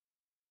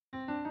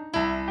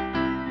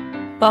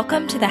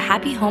Welcome to the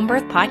Happy Home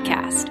Birth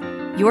Podcast,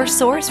 your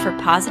source for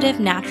positive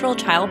natural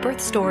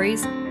childbirth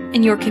stories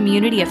and your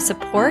community of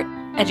support,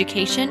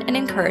 education, and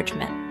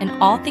encouragement in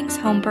all things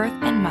home birth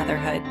and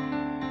motherhood.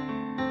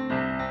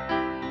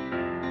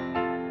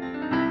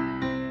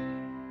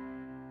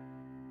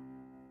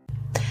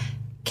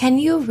 Can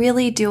you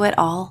really do it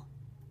all?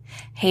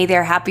 Hey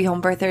there, happy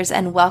home birthers,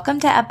 and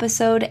welcome to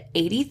episode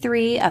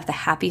 83 of the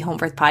Happy Home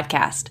Birth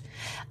Podcast.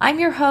 I'm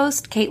your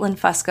host, Caitlin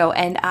Fusco,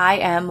 and I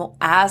am,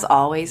 as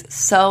always,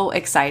 so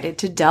excited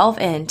to delve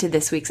into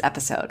this week's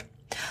episode.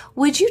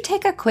 Would you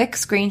take a quick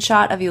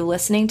screenshot of you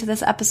listening to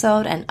this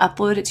episode and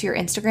upload it to your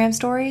Instagram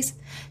stories?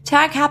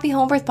 Tag Happy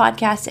Home Birth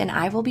Podcast, and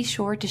I will be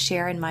sure to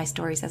share in my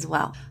stories as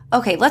well.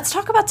 Okay, let's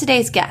talk about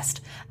today's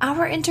guest.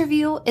 Our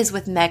interview is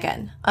with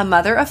Megan, a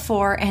mother of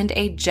four and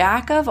a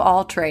jack of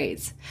all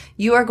trades.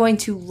 You are going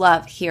to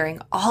love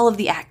hearing all of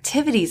the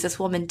activities this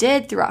woman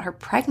did throughout her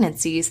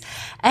pregnancies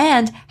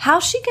and how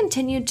she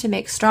continued to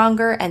make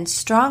stronger and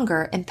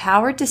stronger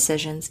empowered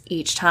decisions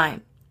each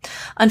time.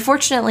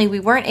 Unfortunately, we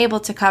weren't able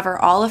to cover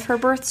all of her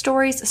birth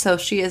stories, so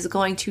she is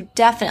going to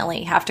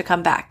definitely have to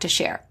come back to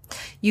share.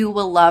 You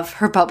will love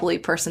her bubbly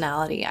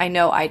personality. I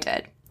know I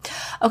did.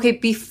 Okay,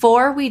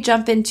 before we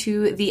jump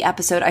into the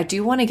episode, I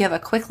do want to give a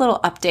quick little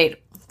update.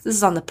 This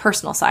is on the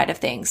personal side of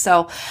things.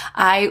 So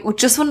I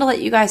just want to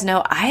let you guys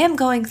know I am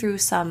going through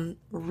some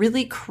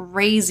really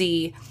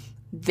crazy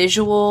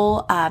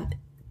visual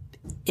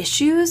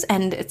issues,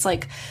 and it's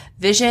like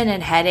vision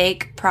and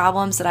headache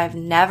problems that I've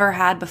never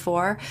had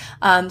before.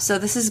 So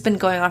this has been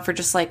going on for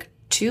just like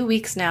 2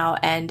 weeks now,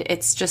 and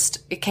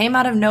it came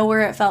out of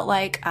nowhere, it felt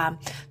like,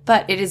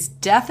 but it is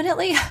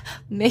definitely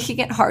making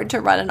it hard to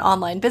run an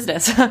online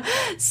business.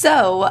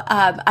 So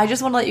I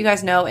just want to let you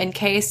guys know, in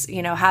case,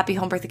 Happy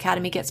Home Birth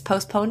Academy gets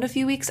postponed a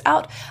few weeks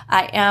out,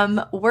 I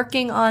am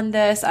working on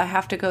this. I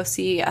have to go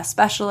see a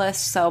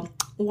specialist, so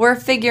we're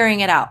figuring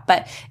it out.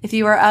 But if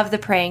you are of the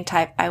praying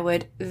type, I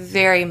would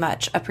very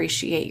much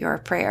appreciate your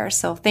prayers.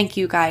 So thank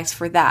you guys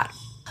for that.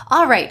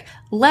 All right,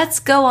 let's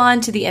go on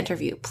to the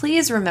interview.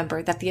 Please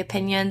remember that the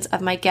opinions of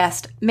my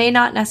guest may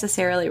not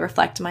necessarily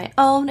reflect my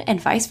own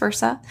and vice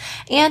versa,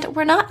 and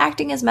we're not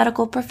acting as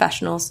medical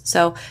professionals,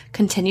 so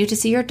continue to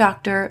see your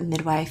doctor,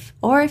 midwife,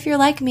 or if you're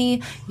like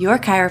me, your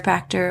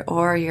chiropractor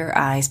or your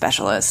eye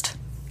specialist.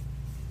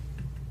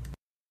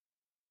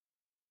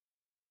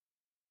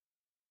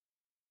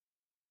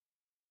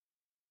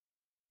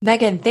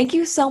 Megan, thank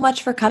you so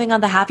much for coming on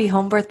the Happy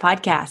Home Birth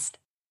Podcast.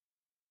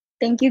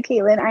 Thank you,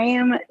 Caitlin. I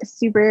am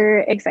super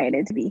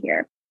excited to be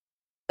here.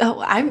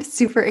 Oh, I'm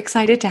super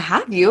excited to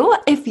have you.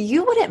 If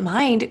you wouldn't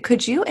mind,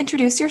 could you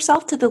introduce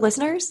yourself to the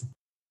listeners?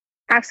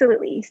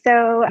 Absolutely.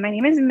 So my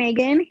name is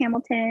Megan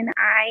Hamilton.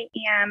 I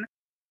am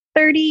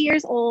 30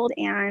 years old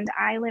and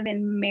I live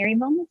in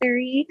Maryville,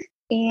 Missouri.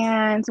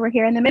 And we're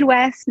here in the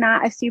Midwest,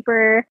 not a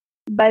super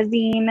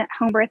buzzing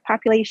home birth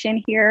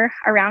population here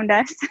around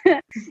us.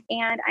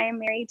 And I am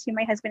married to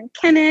my husband,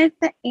 Kenneth,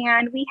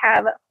 and we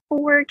have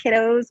 4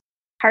 kiddos.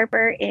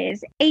 Harper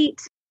is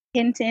 8,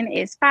 Hinton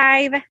is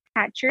 5,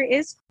 Hatcher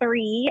is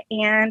 3,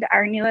 and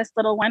our newest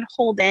little one,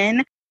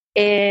 Holden,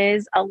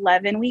 is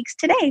 11 weeks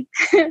today.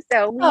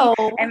 So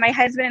and my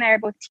husband and I are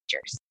both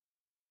teachers.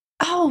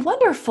 Oh,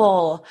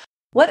 wonderful.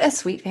 What a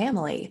sweet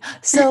family.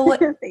 So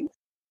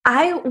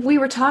we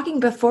were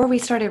talking before we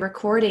started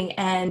recording,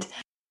 and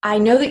I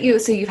know that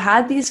you've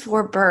had these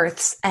 4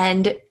 births,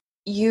 and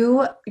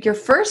your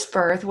first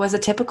birth was a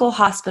typical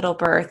hospital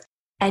birth.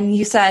 And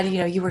you said,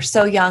 you were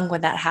so young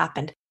when that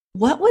happened.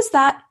 What was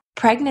that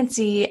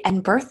pregnancy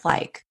and birth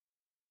like?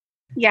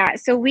 Yeah,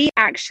 so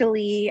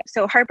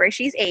Harper,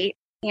 she's 8.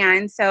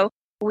 And so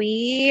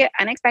we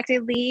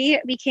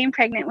unexpectedly became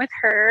pregnant with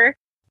her.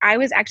 I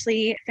was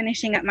actually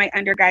finishing up my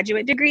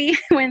undergraduate degree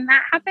when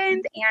that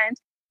happened. And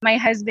my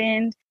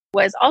husband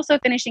was also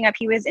finishing up.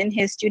 He was in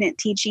his student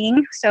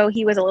teaching. So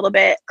he was a little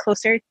bit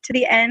closer to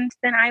the end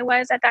than I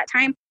was at that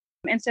time.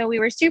 And so we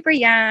were super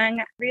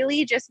young,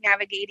 really just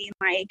navigating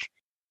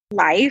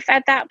life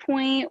at that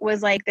point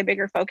was the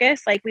bigger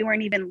focus. We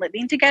weren't even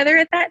living together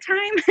at that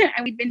time.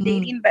 And we'd been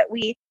dating, but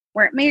we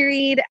weren't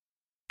married.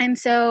 And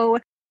so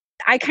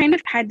I kind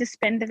of had to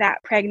spend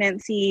that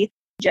pregnancy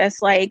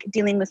just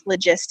dealing with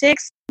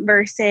logistics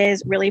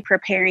versus really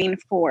preparing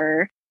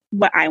for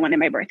what I wanted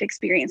my birth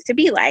experience to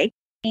be like.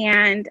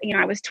 And,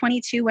 I was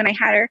 22 when I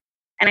had her,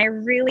 and I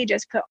really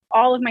just put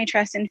all of my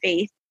trust and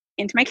faith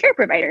into my care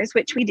providers,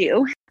 which we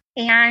do.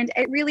 And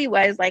it really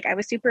was I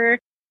was super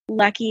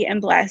lucky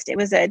and blessed. It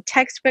was a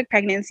textbook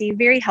pregnancy,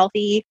 very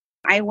healthy.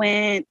 I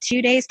went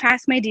 2 days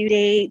past my due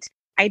date.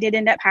 I did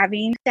end up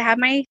having to have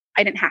I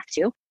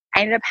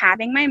ended up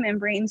having my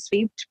membrane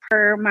swept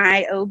per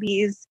my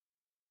OB's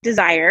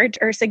desire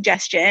or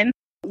suggestion.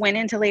 Went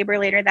into labor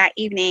later that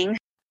evening,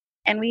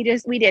 and we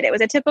did. It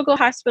was a typical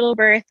hospital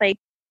birth.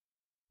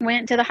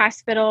 Went to the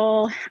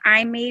hospital.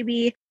 I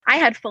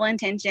had full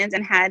intentions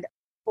and had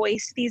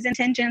voiced these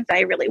intentions.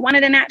 I really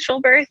wanted a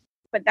natural birth.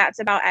 But that's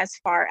about as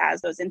far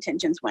as those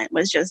intentions went,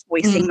 was just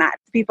voicing that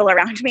to people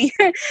around me.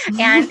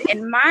 And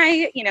in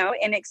my,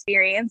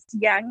 inexperienced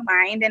young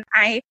mind, and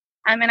I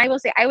And I will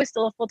say I was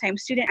still a full-time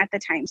student at the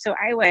time. So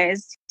I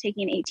was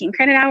taking 18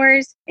 credit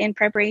hours in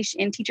preparation,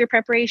 in teacher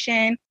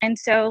preparation. And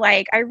so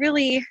like, I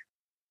really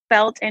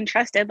felt and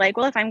trusted like,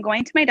 well, if I'm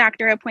going to my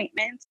doctor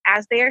appointments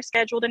as they are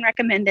scheduled and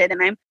recommended,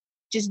 and I'm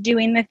just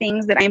doing the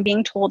things that I'm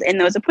being told in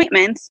those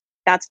appointments,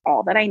 that's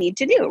all that I need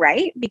to do,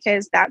 right?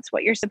 Because that's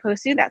what you're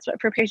supposed to. That's what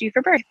prepares you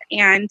for birth.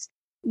 And,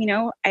 you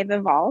know, I've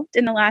evolved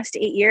in the last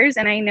 8 years,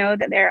 and I know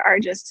that there are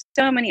just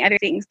so many other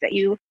things that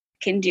you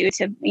can do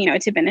to, you know,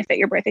 to benefit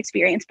your birth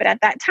experience. But at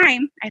that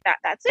time, I thought,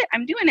 that's it.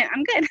 I'm doing it.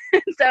 I'm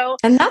good. So,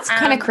 and that's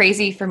kind of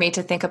crazy for me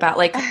to think about,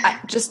 like,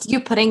 just you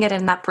putting it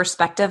in that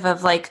perspective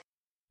of like,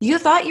 you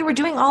thought you were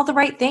doing all the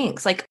right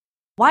things. Like,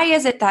 why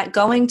is it that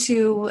going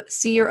to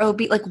see your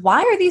OB, like,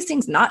 why are these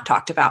things not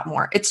talked about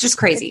more? It's just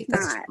crazy.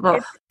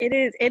 It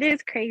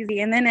is crazy.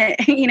 And then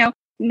it, you know,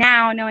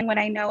 now knowing what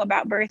I know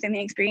about birth and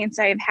the experience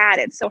I've had,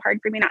 it's so hard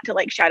for me not to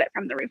like shout it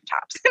from the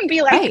rooftops and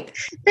be like, right.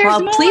 There's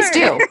well, more. Please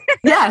do.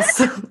 Yes.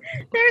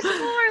 There's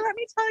more. Let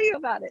me tell you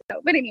about it.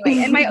 So, but anyway,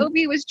 and my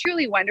OB was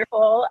truly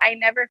wonderful. I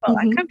never felt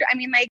uncomfortable. I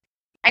mean, like,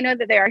 I know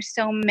that there are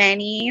so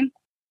many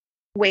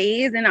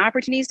ways and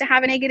opportunities to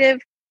have a negative,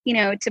 you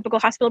know, typical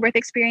hospital birth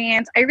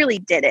experience. I really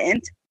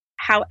didn't.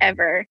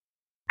 However,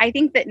 I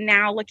think that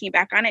now looking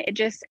back on it,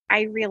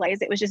 I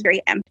realized it was just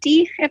very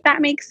empty, if that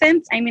makes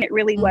sense. I mean, it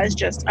really was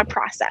just a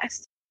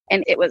process,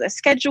 and it was a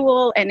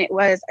schedule, and it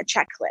was a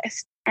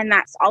checklist, and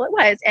that's all it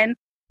was. And,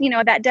 you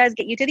know, that does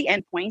get you to the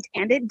end point,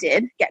 and it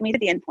did get me to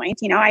the end point.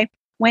 You know, I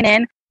went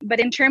in, but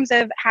in terms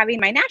of having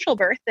my natural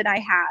birth that I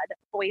had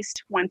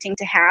voiced wanting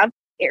to have,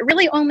 it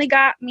really only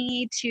got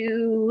me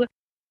to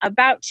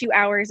about 2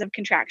 hours of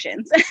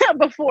contractions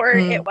before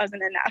it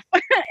wasn't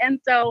enough. And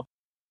so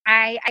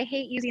I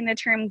hate using the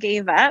term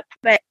gave up,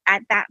 but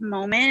at that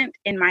moment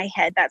in my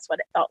head, that's what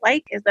it felt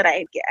like, is that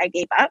I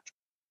gave up.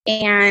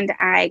 And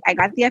I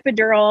got the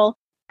epidural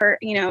for,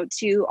 you know,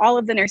 to all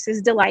of the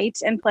nurses' delight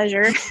and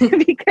pleasure,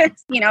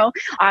 because, you know,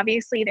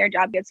 obviously their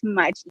job gets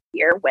much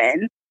easier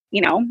when,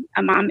 you know,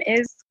 a mom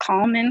is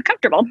calm and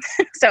comfortable.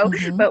 So,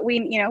 but we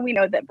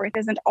know that birth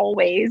isn't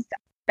always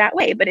that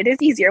way, but it is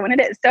easier when it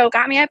is. So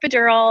got me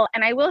epidural.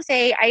 And I will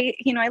say, I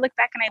look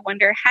back and I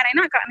wonder, had I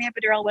not gotten the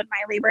epidural, would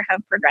my labor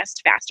have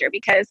progressed faster?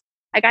 Because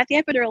I got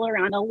the epidural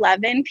around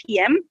 11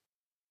 p.m.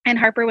 and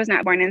Harper was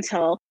not born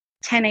until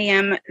 10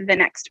 a.m. the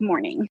next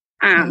morning.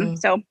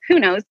 So who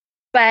knows?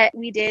 But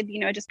we did, you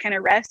know, just kind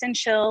of rest and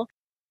chill.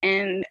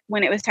 And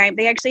when it was time,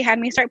 they actually had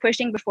me start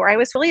pushing before I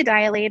was fully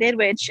dilated,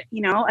 which,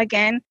 you know,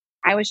 again,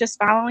 I was just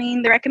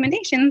following the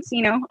recommendations,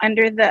 you know,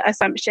 under the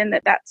assumption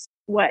that that's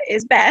what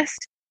is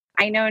best.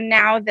 I know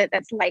now that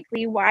that's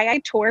likely why I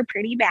tore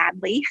pretty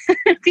badly,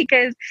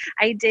 because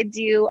I did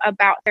do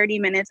about 30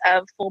 minutes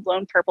of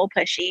full-blown purple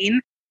pushing,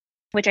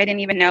 which I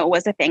didn't even know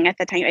was a thing at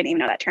the time. I didn't even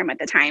know that term at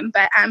the time.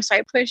 But so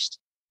I pushed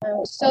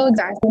so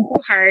exhausted,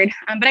 so hard.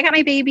 But I got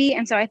my baby,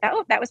 and so I thought,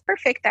 oh, that was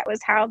perfect.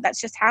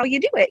 That's just how you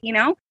do it, you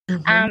know?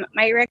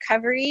 My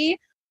recovery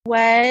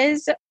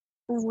was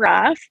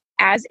rough,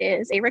 as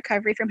is a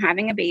recovery from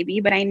having a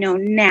baby, but I know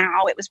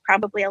now it was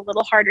probably a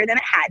little harder than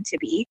it had to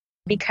be.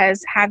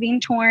 Because having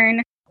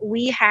torn,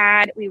 we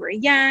were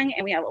young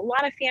and we have a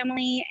lot of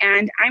family.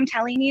 And I'm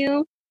telling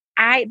you,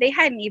 they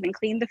hadn't even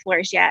cleaned the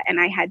floors yet. And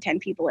I had 10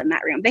 people in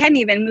that room. They hadn't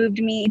even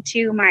moved me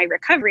to my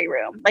recovery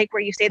room, like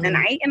where you stay the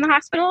night in the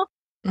hospital,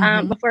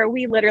 before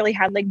we literally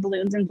had like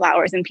balloons and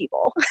flowers and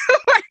people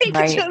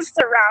just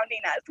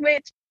surrounding us,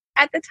 which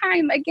at the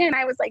time, again,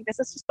 I was like, this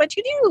is just what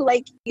you do.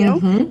 Like, you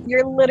know,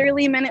 you're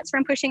literally minutes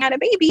from pushing out a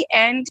baby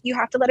and you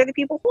have to let other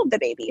people hold the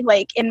baby.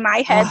 Like in my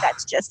head,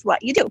 that's just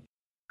what you do.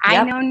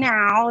 I know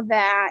now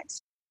that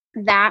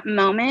that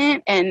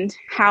moment and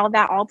how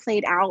that all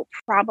played out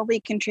probably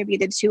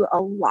contributed to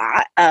a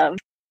lot of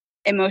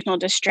emotional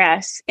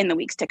distress in the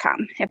weeks to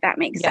come, if that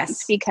makes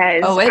sense.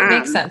 Because it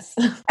makes sense.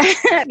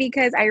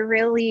 Because I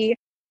really,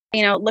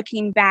 you know,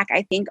 looking back,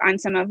 I think on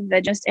some of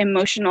the just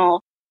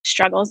emotional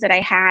struggles that I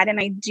had, and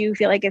I do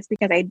feel like it's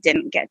because I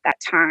didn't get that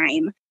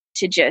time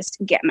to just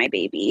get my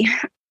baby.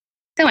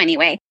 So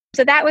anyway,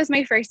 so that was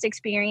my first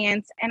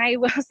experience, and I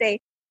will say,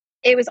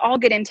 it was all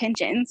good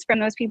intentions from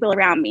those people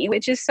around me,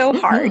 which is so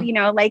hard, you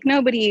know, like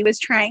nobody was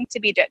trying to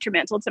be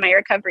detrimental to my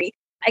recovery.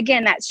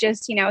 Again, that's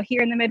just, you know,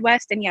 here in the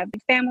Midwest and you have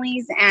big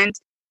families and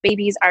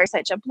babies are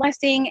such a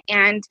blessing.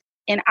 And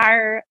in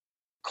our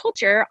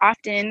culture,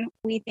 often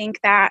we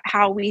think that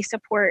how we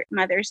support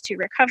mothers to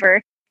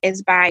recover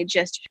is by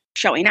just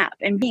showing up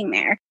and being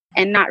there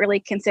and not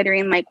really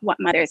considering like what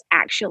mothers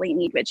actually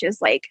need, which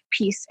is like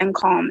peace and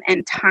calm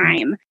and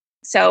time.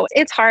 So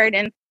it's hard.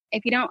 And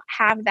if you don't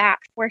have that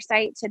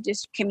foresight to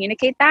just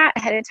communicate that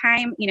ahead of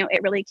time, you know,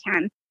 it really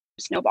can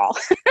snowball.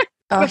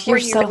 Oh, you're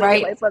so really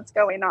right. Realize what's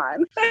going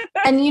on.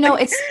 And, you know,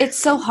 it's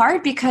so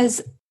hard because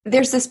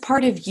there's this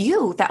part of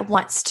you that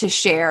wants to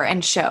share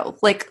and show,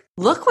 like,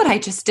 look what I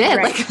just did.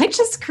 Right. Like, I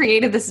just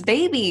created this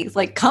baby.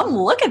 Like, come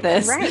look at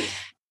this. Right.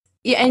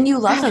 Yeah, and you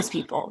love those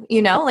people,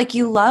 you know, like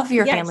you love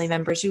your family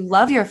members, you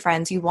love your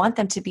friends, you want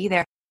them to be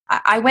there.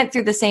 I went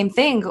through the same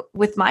thing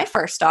with my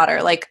first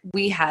daughter. Like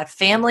we had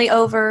family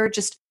over,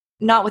 just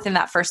not within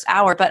that first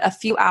hour, but a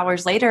few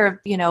hours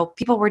later,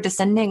 people were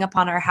descending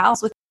upon our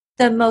house with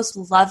the most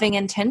loving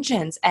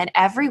intentions, and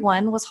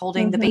everyone was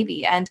holding the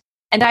baby. And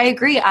I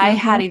agree. I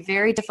had a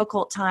very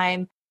difficult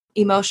time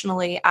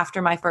emotionally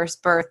after my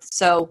first birth.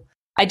 So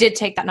I did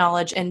take that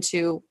knowledge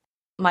into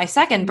my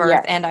second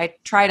birth, and I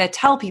try to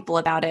tell people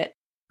about it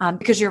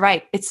because you're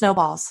right. It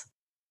snowballs.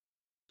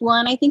 Well,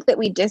 and I think that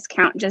we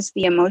discount just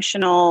the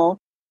emotional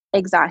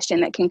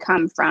exhaustion that can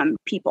come from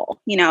people,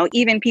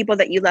 even people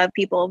that you love,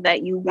 people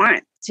that you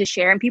want to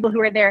share, and people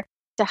who are there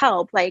to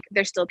help, like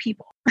they're still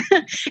people.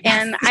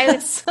 And I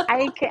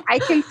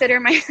consider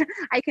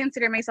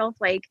myself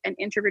like an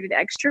introverted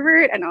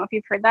extrovert. I don't know if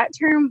you've heard that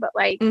term, but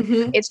like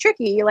it's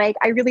tricky. Like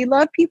I really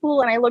love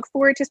people and I look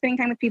forward to spending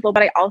time with people,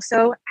 but I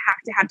also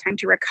have to have time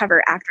to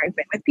recover after I've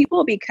been with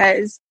people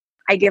because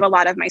I give a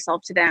lot of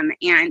myself to them.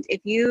 And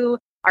if you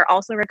are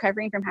also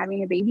recovering from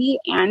having a baby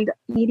and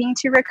needing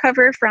to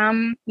recover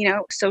from,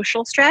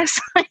 social stress,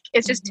 like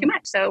it's just too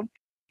much. So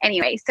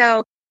anyway,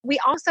 so we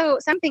also,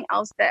 something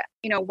else that,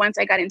 once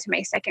I got into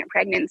my second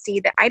pregnancy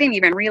that I didn't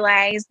even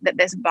realize that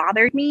this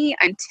bothered me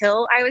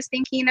until I was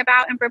thinking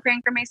about and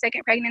preparing for my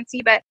second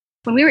pregnancy. But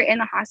when we were in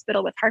the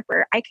hospital with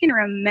Harper, I can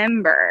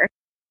remember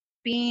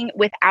being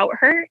without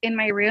her in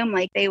my room.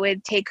 Like they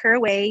would take her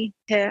away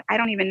to, I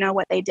don't even know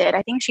what they did.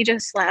 I think she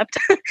just slept,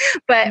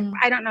 but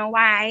I don't know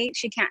why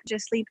she can't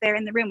just sleep there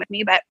in the room with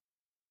me. But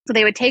so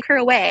they would take her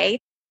away.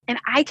 And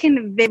I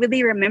can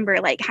vividly remember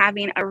like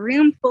having a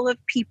room full of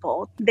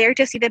people there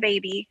to see the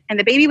baby, and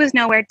the baby was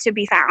nowhere to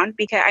be found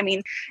because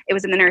it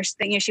was in the nurse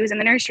thing. She was in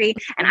the nursery,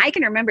 and I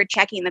can remember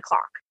checking the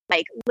clock,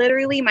 like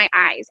literally my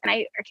eyes. And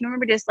I can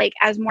remember just like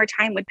as more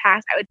time would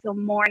pass, I would feel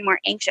more and more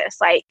anxious.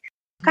 Like,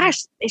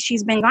 gosh,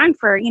 she's been gone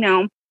for,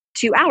 2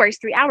 hours,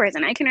 3 hours.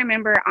 And I can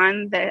remember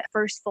on the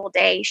first full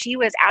day, she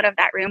was out of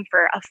that room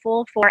for a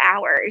full 4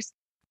 hours.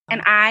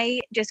 And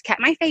I just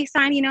kept my face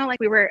on, like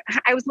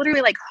I was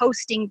literally like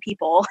hosting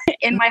people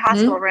in my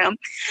hospital room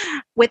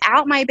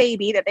without my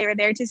baby that they were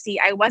there to see.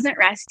 I wasn't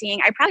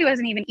resting. I probably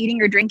wasn't even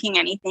eating or drinking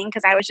anything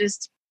because I was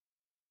just,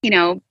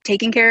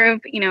 taking care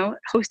of,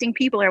 hosting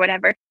people or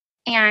whatever.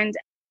 And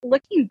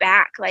looking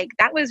back, like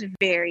that was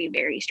very,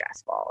 very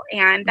stressful.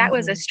 And that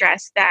was a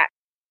stress that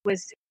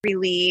was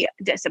really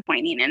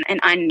disappointing and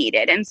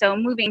unneeded. And so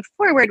moving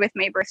forward with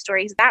my birth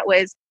stories, that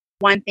was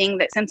one thing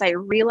that since I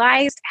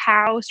realized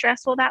how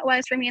stressful that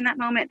was for me in that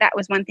moment, that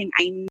was one thing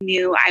I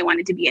knew I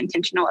wanted to be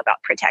intentional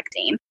about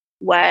protecting,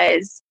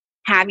 was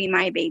having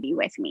my baby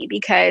with me.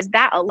 Because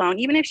that alone,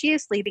 even if she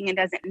is sleeping and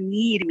doesn't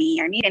need me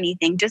or need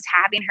anything, just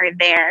having her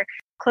there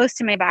close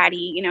to my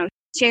body,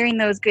 sharing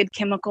those good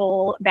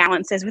chemical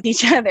balances with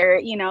each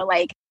other,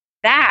 like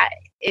that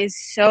is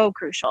so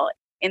crucial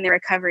in the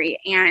recovery.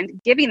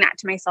 And giving that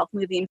to myself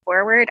moving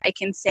forward, I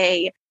can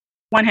say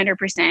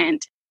 100%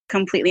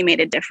 completely made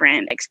a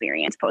different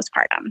experience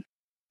postpartum.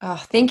 Oh,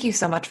 thank you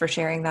so much for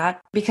sharing that,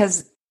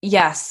 because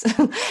yes.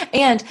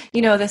 And,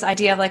 this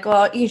idea of like,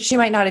 well, she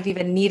might not have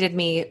even needed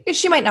me.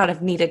 She might not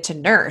have needed to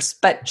nurse,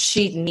 but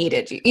she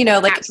needed you,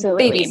 like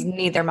Absolutely. Babies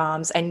need their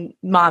moms and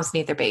moms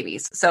need their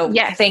babies. So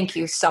Thank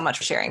you so much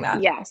for sharing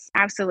that. Yes,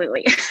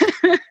 absolutely.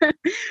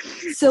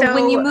 So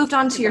when you moved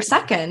on to your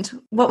second,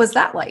 what was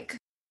that like?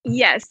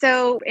 Yeah.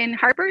 So in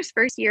Harper's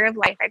first year of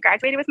life, I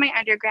graduated with my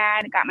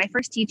undergrad, got my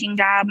first teaching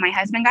job. My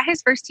husband got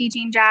his first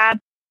teaching job.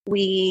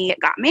 We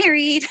got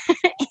married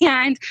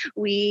and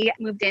we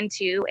moved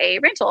into a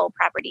rental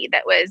property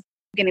that was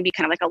going to be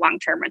kind of like a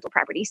long-term rental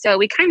property. So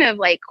we kind of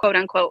like, quote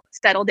unquote,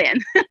 settled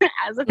in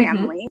as a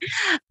family.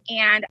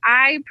 And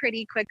I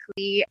pretty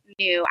quickly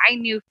knew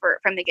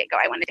from the get-go,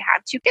 I wanted to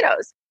have 2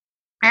 kiddos.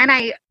 And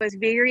I was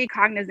very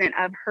cognizant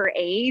of her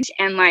age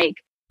and like,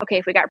 okay,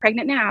 if we got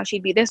pregnant now,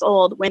 she'd be this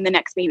old when the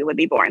next baby would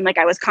be born. Like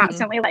I was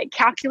constantly like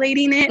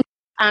calculating it,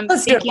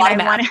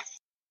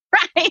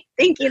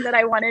 thinking that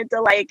I wanted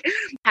to like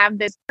have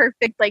this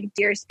perfect like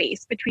dear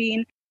space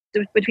between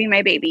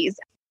my babies.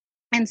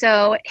 And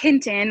so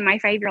Hinton, my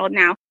 5-year-old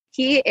now,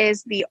 he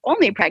is the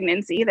only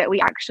pregnancy that we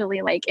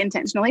actually like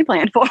intentionally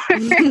planned for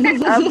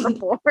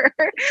before.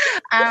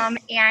 And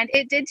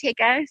it did take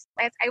us,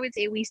 I would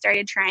say we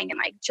started trying in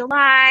like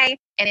July,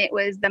 and it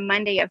was the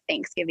Monday of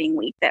Thanksgiving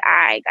week that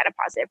I got a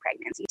positive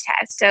pregnancy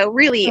test. So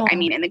really,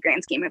 in the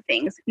grand scheme of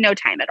things, no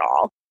time at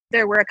all.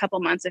 There were a couple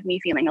months of me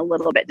feeling a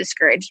little bit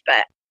discouraged,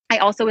 but I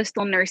also was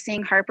still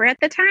nursing Harper at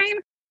the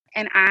time.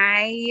 And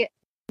I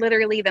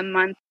literally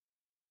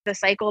the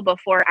cycle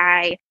before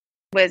I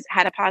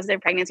had a positive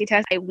pregnancy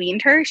test, I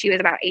weaned her. She was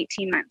about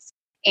 18 months.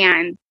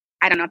 And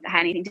I don't know if that had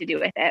anything to do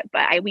with it,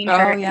 but I weaned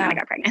her and then I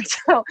got pregnant.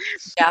 So,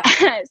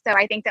 so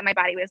I think that my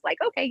body was like,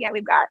 okay, yeah,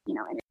 we've got,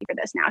 energy for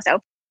this now.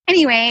 So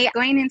anyway,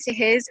 going into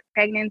his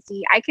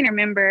pregnancy, I can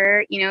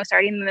remember,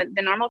 starting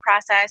the normal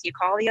process. You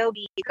call the OB,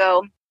 you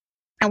go,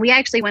 and we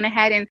actually went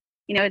ahead and,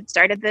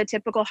 started the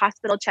typical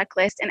hospital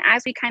checklist. And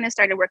as we kind of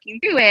started working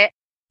through it,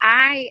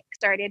 I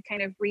started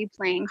kind of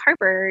replaying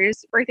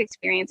Harper's birth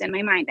experience in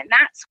my mind. And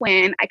that's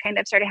when I kind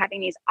of started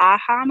having these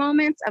aha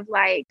moments of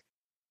like,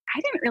 I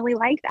didn't really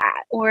like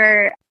that.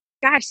 Or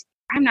gosh,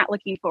 I'm not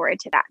looking forward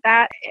to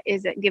that.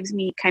 It gives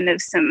me kind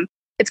of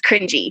it's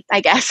cringy,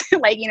 I guess.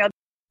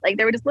 Like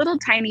there were just little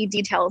tiny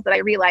details that I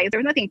realized there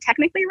was nothing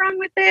technically wrong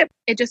with it.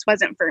 It just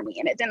wasn't for me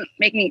and it didn't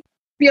make me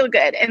feel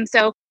good. And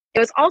so it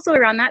was also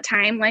around that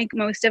time, like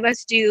most of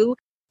us do,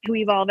 who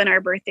evolve in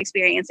our birth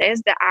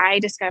experiences, that I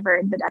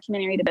discovered the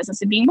documentary, The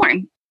Business of Being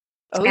Born.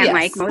 Oh, and yes.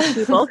 like most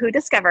people who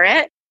discover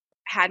it,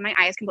 had my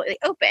eyes completely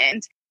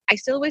opened. I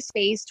still was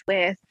faced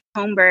with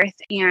home birth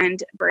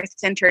and birth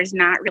centers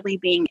not really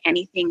being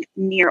anything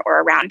near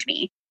or around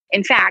me.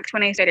 In fact,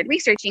 when I started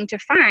researching to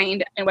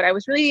find, and what I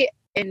was really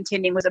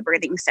intending was a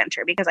birthing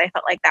center, because I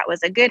felt like that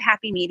was a good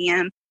happy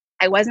medium.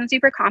 I wasn't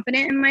super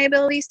confident in my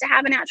abilities to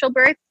have a natural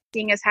birth,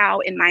 seeing as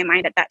how in my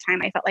mind at that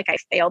time, I felt like I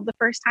failed the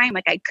first time,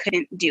 like I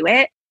couldn't do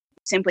it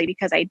simply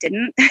because I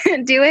didn't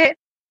do it.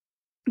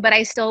 But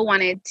I still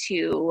wanted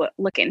to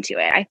look into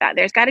it. I thought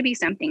there's got to be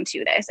something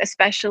to this,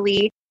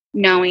 especially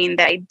knowing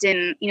that I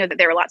didn't, that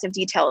there were lots of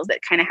details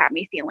that kind of had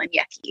me feeling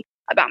yucky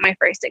about my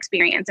first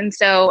experience. And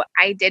so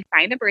I did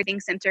find a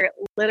birthing center.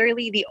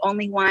 Literally the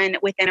only one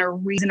within a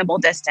reasonable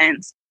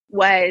distance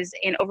was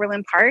in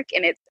Overland Park,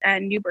 and it's a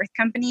new birth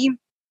company.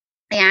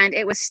 And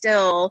it was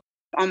still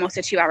almost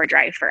a 2-hour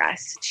drive for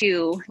us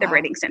to the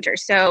birthing center.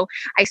 So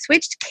I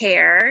switched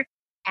care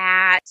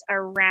at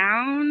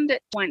around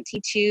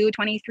 22,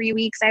 23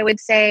 weeks, I would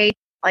say.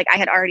 Like I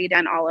had already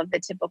done all of the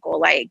typical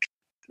like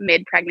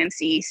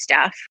mid-pregnancy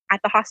stuff at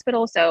the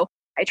hospital. So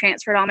I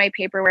transferred all my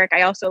paperwork.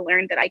 I also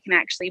learned that I can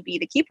actually be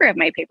the keeper of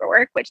my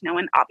paperwork, which no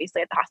one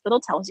obviously at the hospital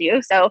tells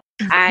you. So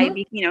I,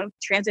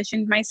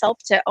 transitioned myself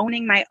to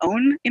owning my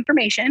own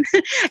information.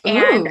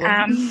 And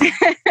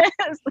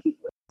it's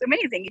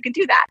amazing. You can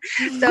do that.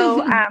 So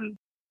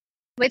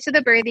went to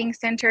the birthing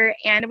center,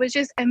 and it was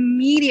just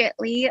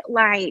immediately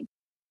like,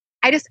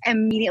 I just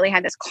immediately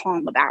had this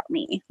calm about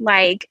me,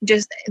 like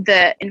just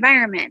the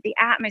environment, the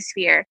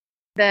atmosphere,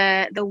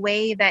 the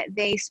way that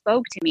they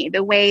spoke to me,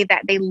 the way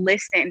that they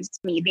listened to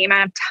me, the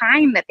amount of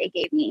time that they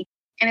gave me.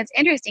 And it's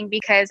interesting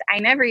because I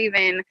never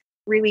even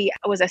really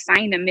was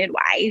assigned a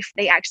midwife.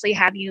 They actually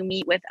have you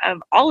meet with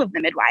all of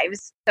the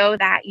midwives so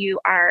that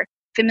you are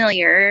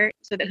familiar,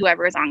 so that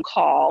whoever is on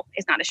call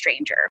is not a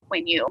stranger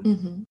when you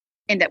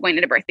end up going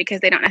into birth,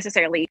 because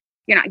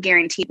you're not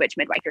guaranteed which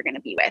midwife you're going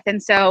to be with.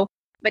 And so,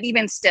 but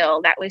even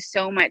still,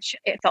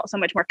 it felt so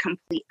much more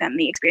complete than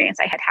the experience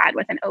I had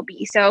with an OB.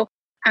 So,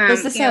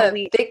 was this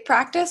a big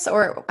practice,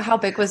 or how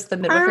big was the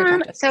midwifery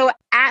practice? So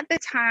at the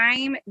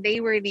time, they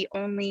were the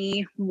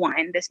only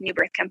one, this new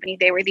birth company,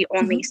 they were the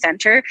only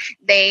center.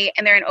 They're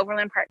in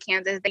Overland Park,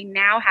 Kansas. They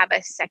now have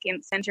a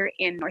second center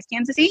in North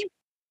Kansas City.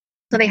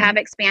 So they have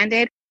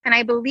expanded. And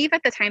I believe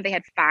at the time they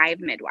had 5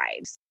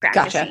 midwives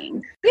practicing.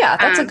 Gotcha. Yeah,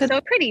 that's a good.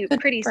 So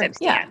pretty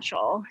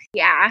substantial.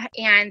 Yeah.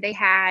 And they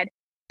had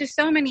just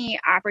so many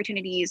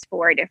opportunities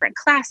for different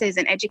classes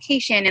and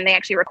education, and they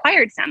actually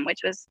required some,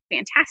 which was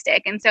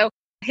fantastic. And so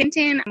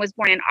Hinton was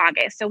born in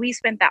August. So we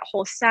spent that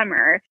whole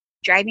summer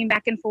driving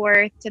back and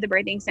forth to the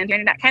birthing center,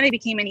 and that kind of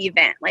became an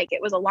event. Like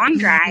it was a long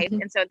drive.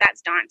 And so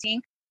that's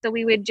daunting. So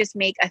we would just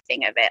make a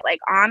thing of it. Like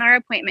on our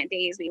appointment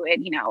days, we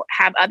would,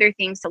 have other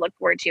things to look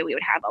forward to. We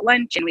would have a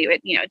lunch and we would,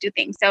 do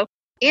things. So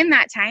in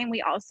that time,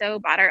 we also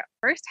bought our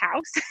first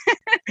house.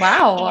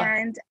 Wow.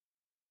 And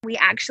we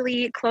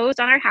actually closed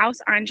on our house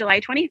on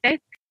July 25th,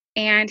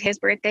 and his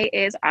birthday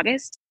is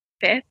August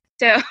 5th.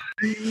 So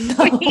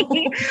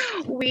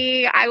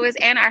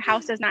our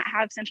house does not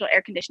have central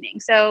air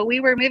conditioning. So we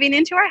were moving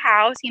into our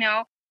house,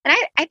 and I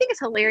think it's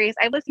hilarious.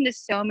 I've listened to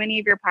so many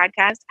of your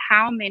podcasts,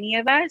 how many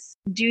of us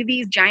do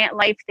these giant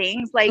life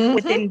things, like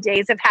within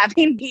days of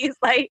having these,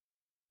 like,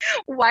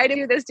 why do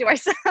we do this to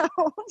ourselves?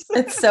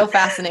 It's so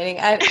fascinating.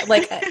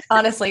 I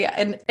honestly,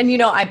 and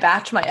I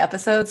batch my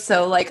episodes.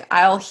 So like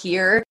I'll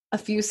hear a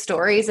few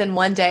stories in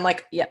one day. I'm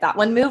like, yeah, that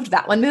one moved,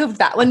 that one moved,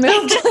 that one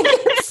moved.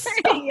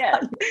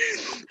 Yes.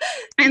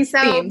 And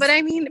so, but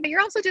you're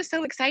also just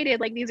so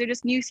excited. Like these are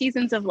just new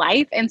seasons of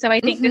life. And so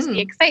I think just the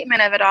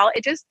excitement of it all,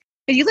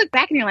 you look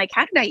back and you're like,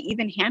 how did I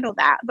even handle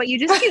that? But you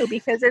just do,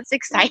 because it's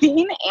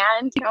exciting,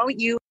 and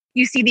you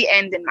see the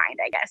end in mind,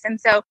 I guess. And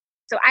so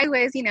I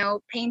was,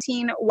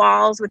 painting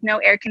walls with no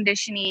air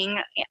conditioning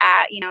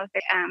at,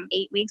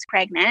 8 weeks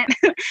pregnant.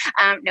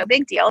 No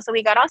big deal. So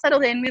we got all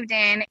settled in, moved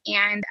in,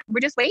 and we're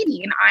just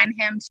waiting on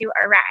him to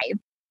arrive.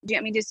 Do you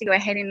want me just to go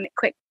ahead and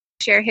quick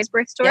share his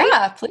birth story?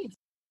 Yeah, please.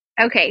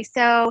 Okay.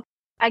 So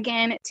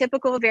again,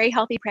 typical, very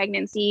healthy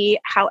pregnancy.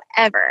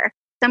 However,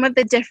 some of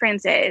the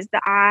differences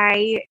that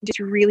I just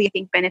really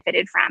think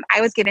benefited from,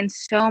 I was given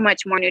so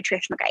much more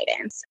nutritional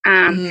guidance.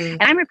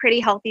 And I'm a pretty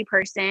healthy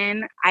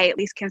person. I at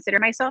least consider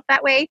myself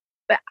that way.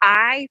 But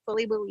I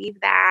fully believe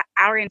that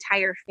our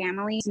entire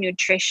family's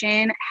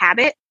nutrition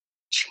habit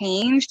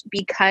changed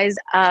because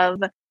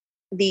of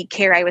the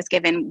care I was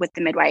given with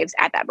the midwives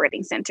at that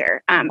birthing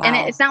center. Wow.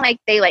 And it's not like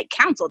they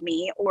counseled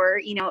me, or,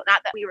 not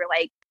that we were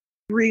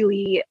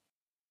really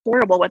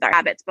horrible with our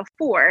habits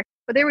before,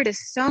 but there were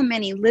just so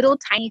many little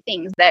tiny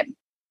things that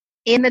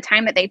in the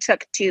time that they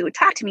took to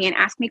talk to me and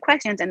ask me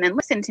questions and then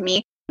listen to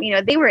me,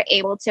 they were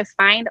able to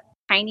find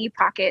tiny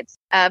pockets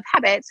of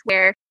habits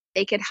where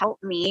they could help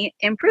me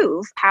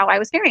improve how I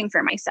was caring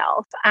for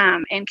myself,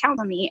 and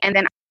counsel me. And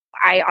then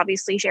I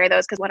obviously share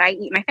those because what I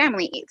eat, my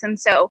family eats. And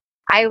so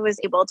I was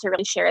able to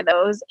really share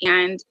those.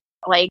 And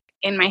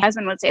and my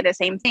husband would say the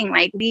same thing.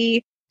 Like,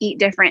 we eat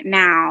different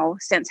now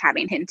since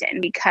having Hinton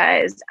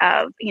because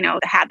of, the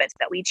habits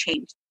that we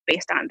changed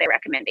based on their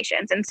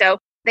recommendations. And so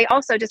they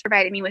also just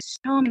provided me with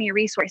so many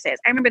resources.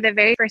 I remember the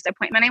very first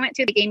appointment I went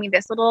to, they gave me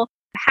this little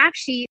half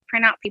sheet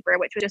printout paper,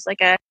 which was just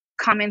like a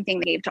common thing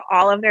they gave to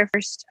all of their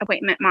first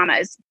appointment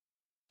mamas,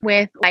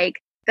 with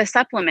the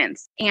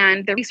supplements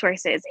and the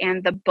resources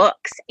and the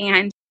books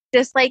and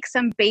just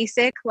some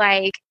basic,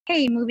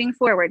 hey, moving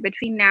forward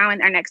between now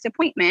and our next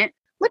appointment,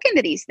 look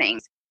into these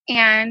things.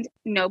 And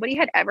nobody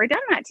had ever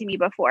done that to me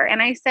before.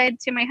 And I said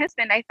to my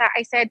husband,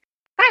 I said,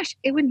 gosh,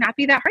 it would not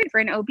be that hard for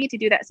an OB to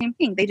do that same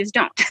thing. They just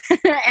don't.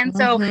 And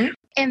so,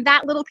 and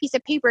that little piece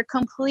of paper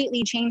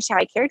completely changed how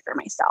I cared for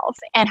myself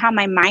and how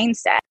my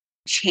mindset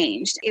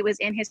changed. It was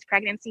in his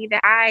pregnancy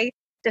that I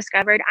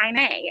discovered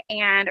Ina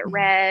and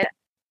read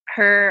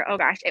her,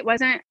 it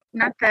wasn't,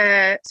 not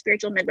the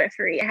Spiritual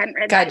Midwifery. I hadn't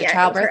read Guide that yet. to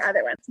Childbirth. Her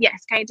other ones.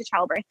 Yes, Guide to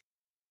Childbirth.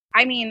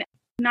 I mean,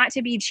 not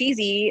to be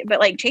cheesy, but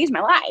changed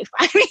my life.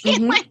 I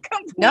mean,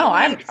 completely. No,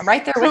 I'm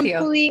right there with you.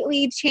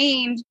 Completely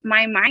changed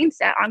my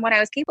mindset on what I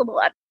was capable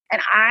of.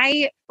 And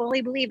I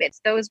fully believe it's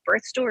those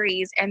birth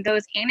stories and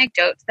those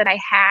anecdotes that I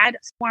had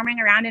swarming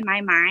around in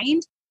my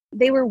mind.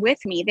 They were with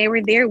me. They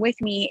were there with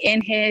me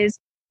in his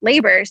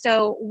labor.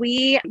 So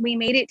we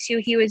made it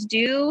to, he was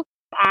due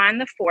on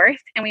the 4th,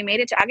 and we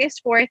made it to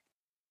August 4th.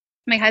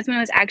 My husband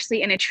was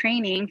actually in a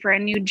training for a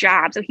new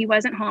job, so he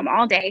wasn't home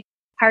all day.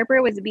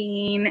 Harper was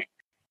being,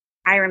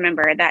 I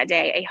remember that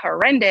day, a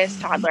horrendous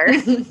toddler,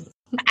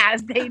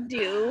 as they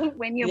do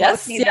when you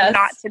most need them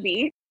not to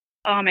be.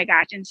 Oh my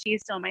gosh. And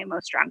she's still my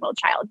most strong-willed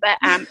child. But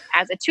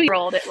as a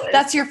 2-year-old, it was.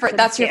 That's your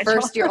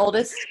first, your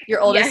oldest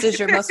Yes. is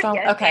your most strong.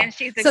 Yes. Okay. And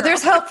she's a so girl.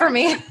 there's hope for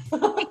me.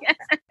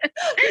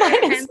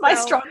 Mine is my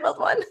strong-willed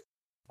one.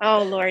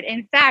 Oh Lord.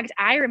 In fact,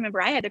 I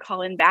remember I had to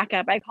call in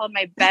backup. I called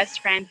my best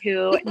friend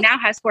who now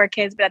has 4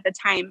 kids, but at the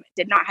time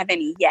did not have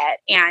any yet.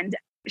 And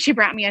she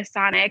brought me a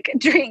Sonic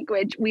drink,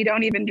 which we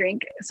don't even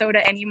drink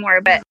soda anymore.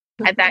 But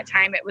at that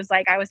time, it was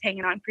I was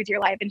hanging on for dear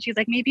life. And she's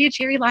like, maybe a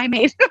cherry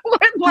limeade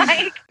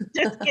would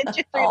just get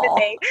you through the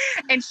day.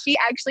 And she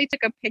actually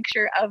took a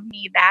picture of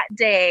me that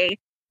day.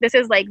 This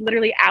is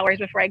literally hours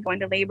before I go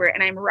into labor.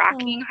 And I'm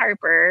rocking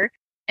Harper.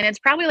 And it's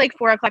probably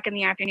 4:00 in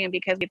the afternoon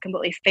because we've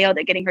completely failed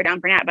at getting her down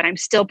for nap, but I'm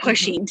still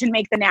pushing to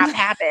make the nap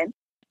happen.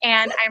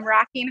 And I'm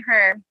rocking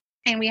her.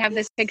 And we have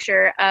this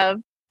picture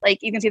of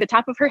you can see the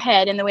top of her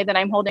head and the way that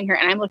I'm holding her,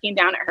 and I'm looking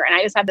down at her. And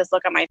I just have this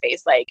look on my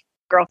face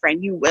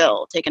girlfriend, you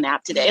will take a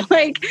nap today.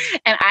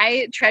 And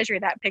I treasure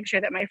that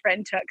picture that my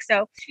friend took.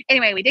 So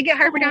anyway, we did get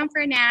Harper down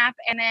for a nap.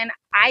 And then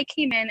I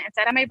came in and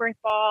sat on my birth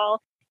ball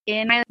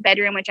in my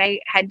bedroom, which I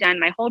had done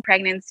my whole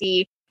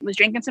pregnancy, was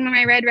drinking some of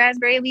my red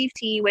raspberry leaf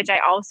tea, which I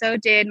also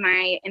did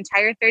my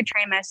entire 3rd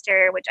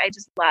trimester, which I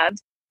just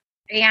loved.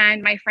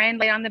 And my friend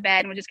laid on the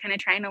bed and was just kind of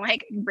trying to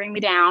bring me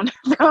down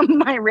from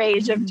my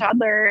rage of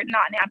toddler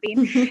not napping.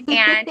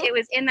 And it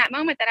was in that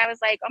moment that I was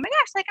like, oh my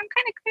gosh, I'm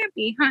kind of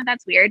crampy.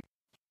 That's weird.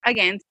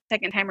 Again,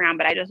 second time around,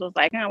 but I just was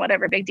like, oh,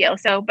 whatever, big deal.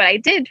 So, but I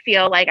did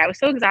feel like I was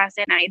so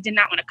exhausted and I did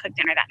not want to cook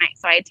dinner that night.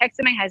 So I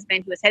texted my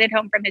husband, who was headed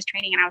home from his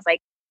training, and I was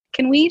like,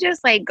 can we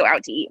just go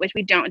out to eat, which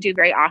we don't do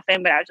very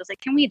often, but I was just like,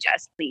 can we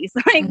just please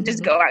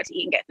just go out to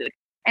eat and get food?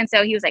 And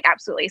so he was like,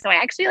 absolutely. So I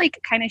actually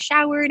kind of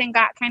showered and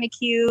got kind of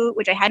cute,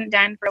 which I hadn't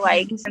done for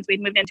since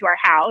we'd moved into our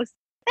house.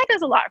 That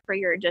does a lot for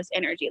your just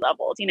energy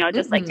levels,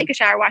 just take a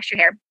shower, wash your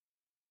hair.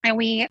 And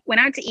we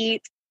went out to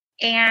eat,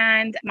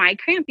 and my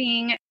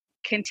cramping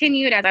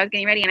continued as I was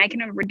getting ready. And I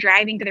can remember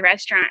driving to the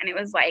restaurant, and it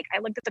was I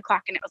looked at the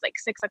clock and it was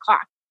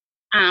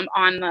 6:00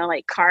 on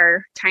the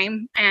car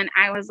time. And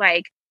I was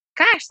like,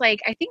 gosh, I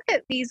think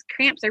that these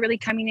cramps are really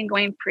coming and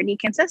going pretty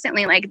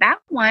consistently. That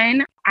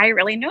one I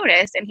really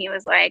noticed. And he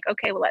was like,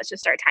 okay, well, let's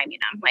just start timing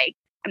them.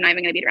 I'm not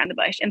even going to beat around the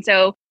bush. And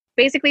so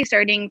basically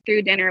starting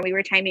through dinner, we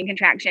were timing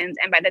contractions.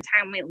 And by the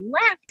time we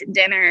left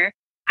dinner,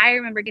 I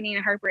remember getting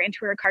Harper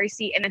into her car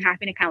seat and then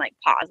having to kind of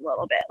pause a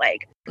little bit,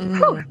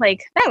 whew,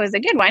 that was a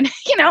good one,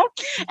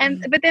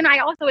 And, but then I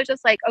also was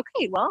just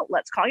okay, well,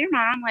 let's call your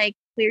mom.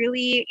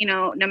 Clearly,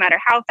 no matter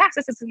how fast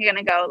this is going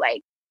to go,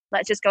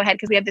 let's just go ahead,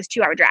 because we have this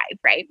 2-hour drive,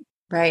 right?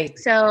 Right.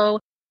 So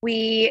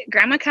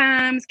grandma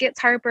comes, gets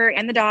Harper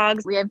and the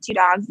dogs. We have 2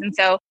 dogs. And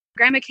so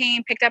grandma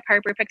came, picked up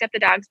Harper, picked up the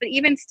dogs. But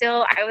even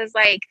still, I was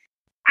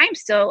I'm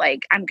still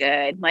I'm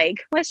good.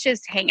 Let's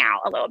just hang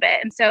out a little bit.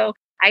 And so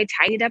I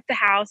tidied up the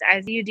house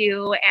as you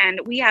do.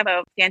 And we have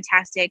a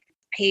fantastic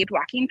paved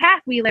walking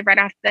path. We live right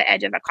off the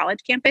edge of a college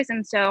campus.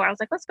 And so I was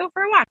like, let's go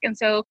for a walk. And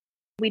so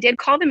we did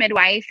call the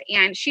midwife,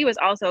 and she was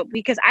also,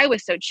 because I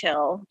was so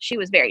chill, she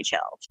was very chill.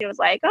 She was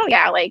like, oh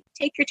yeah,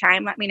 take your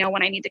time. Let me know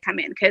when I need to come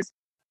in, because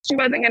she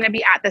wasn't going to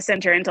be at the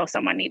center until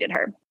someone needed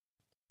her.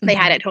 They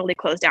had it totally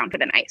closed down for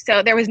the night.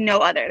 So there were no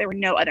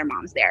other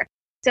moms there.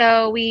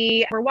 So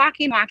we were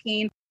walking.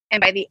 And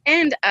by the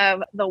end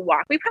of the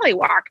walk, we probably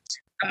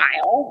walked a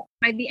mile.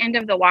 By the end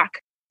of the walk,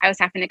 I was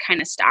having to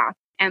kind of stop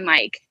and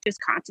like just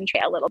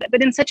concentrate a little bit,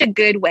 but in such a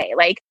good way.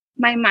 Like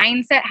my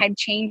mindset had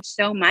changed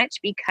so much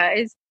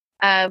because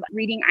of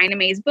reading Ina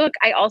May's book.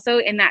 I also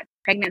in that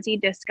pregnancy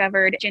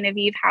discovered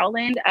Genevieve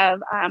Howland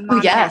of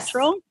Mom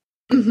Natural.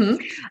 Mm-hmm.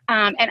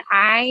 And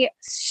I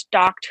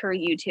stalked her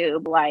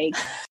YouTube like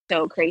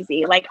so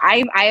crazy. Like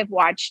I have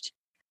watched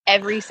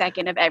every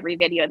second of every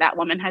video that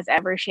woman has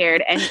ever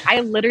shared. And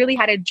I literally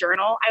had a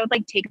journal. I would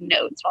like take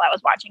notes while I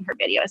was watching her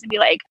videos and be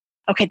like,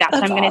 okay, that's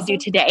what I'm going to do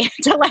today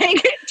to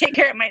like take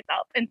care of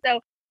myself. And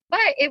so, but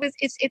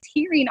it's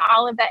hearing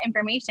all of that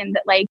information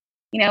that like,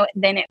 you know,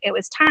 then it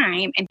was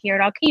time, and here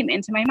it all came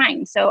into my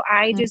mind. So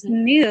I just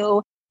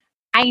knew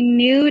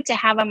to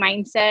have a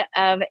mindset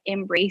of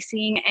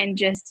embracing and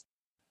just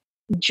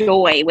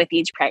joy with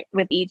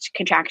each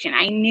contraction.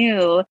 I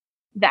knew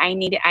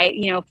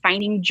that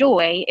finding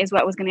joy is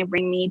what was going to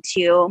bring me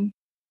to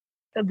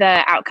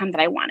the outcome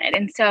that I wanted.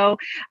 And so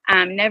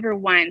never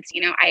once,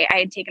 I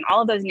had taken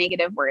all of those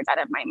negative words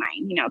out of my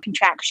mind,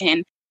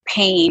 contraction,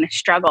 pain,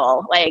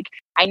 struggle, like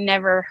I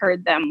never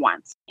heard them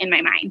once in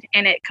my mind.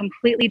 And it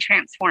completely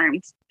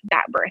transformed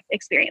that birth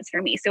experience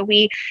for me. So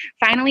we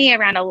finally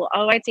around,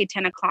 I'd say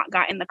 10 o'clock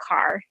got in the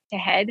car to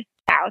head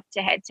south,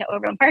 to head to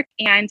Overland Park.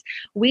 And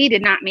we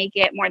did not make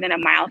it more than a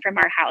mile from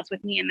our house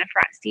with me in the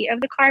front seat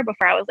of the car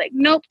before I was like,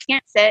 nope,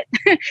 can't sit.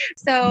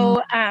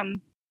 So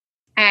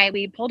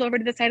we pulled over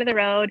to the side of the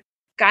road,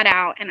 got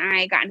out, and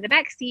I got into the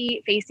back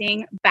seat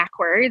facing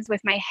backwards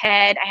with my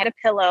head. I had a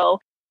pillow,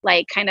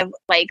 like kind of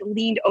like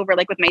leaned over,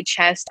 like with my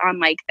chest on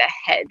like the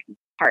head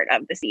part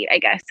of the seat, I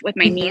guess, with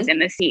my knees in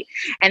the seat.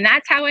 And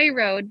that's how I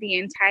rode the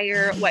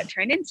entire, what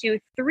turned into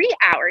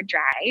 3-hour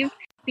drive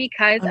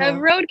because of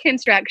road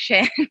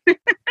construction.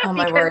 Oh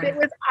my because word. it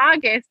was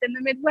August in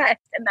the Midwest,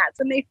 and that's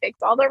when they fix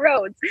all the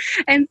roads.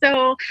 And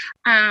so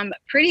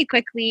pretty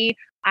quickly,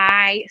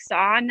 I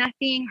saw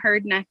nothing,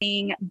 heard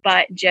nothing,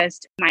 but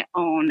just my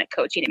own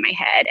coaching in my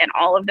head, and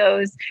all of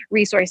those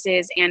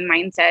resources and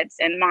mindsets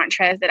and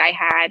mantras that I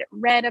had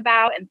read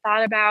about and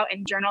thought about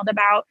and journaled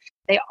about,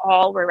 they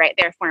all were right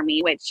there for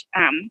me, which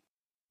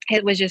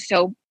it was just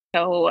so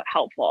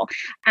helpful.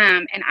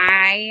 And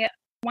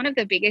one of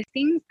the biggest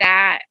things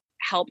that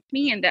helped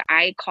me and that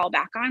I call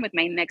back on with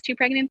my next 2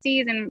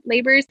 pregnancies and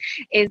labors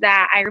is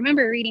that I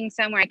remember reading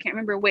somewhere, I can't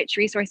remember which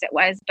resource it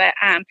was, but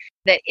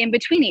that in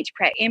between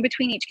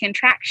each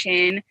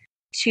contraction,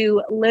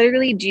 to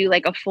literally do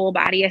like a full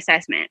body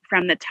assessment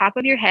from the top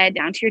of your head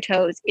down to your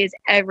toes, is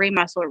every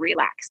muscle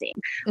relaxing.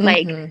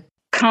 Like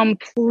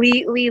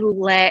completely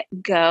let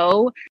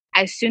go.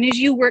 As soon as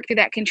you work through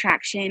that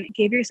contraction,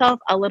 give yourself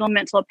a little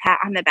mental pat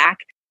on the back,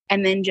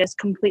 and then just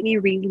completely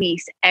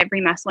release every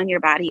muscle in your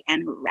body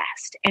and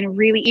rest. And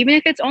really, even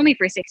if it's only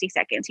for 60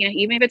 seconds,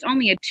 even if it's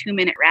only a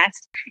 2-minute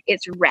rest,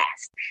 it's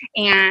rest.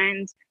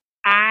 And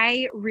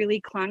I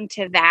really clung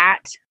to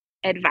that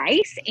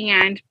advice,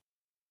 and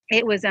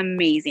it was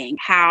amazing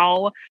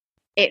how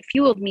it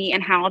fueled me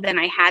and how then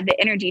I had the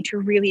energy to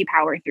really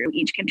power through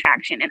each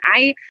contraction. And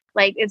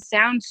it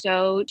sounds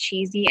so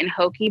cheesy and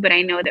hokey, but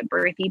I know that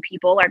birthy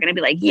people are going to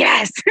be like,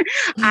 yes.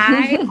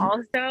 I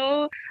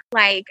also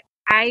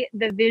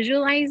the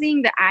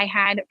visualizing that I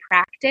had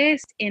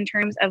practiced in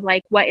terms of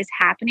like what is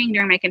happening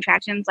during my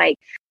contractions, like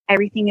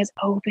everything is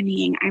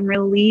opening, I'm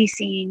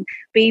releasing,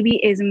 baby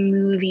is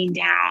moving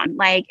down,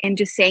 and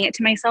just saying it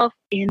to myself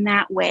in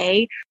that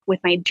way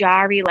with my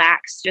jaw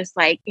relaxed, just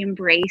like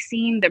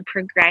embracing the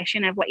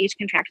progression of what each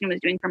contraction was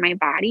doing for my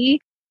body.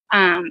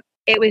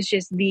 It was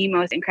just the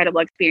most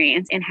incredible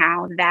experience, and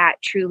how that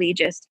truly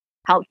just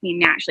helped me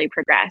naturally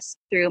progress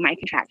through my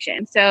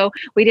contraction. So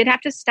we did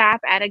have to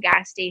stop at a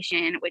gas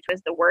station, which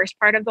was the worst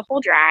part of the whole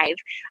drive,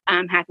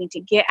 having to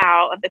get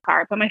out of the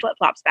car, put my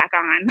flip-flops back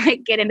on,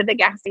 get into the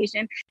gas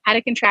station, had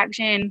a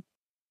contraction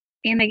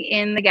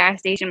in the gas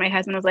station. My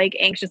husband was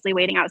anxiously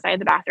waiting outside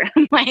the bathroom.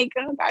 I'm like,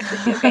 oh gosh,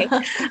 is she okay?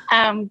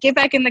 Get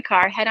back in the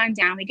car, head on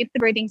down. We get to the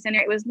birthing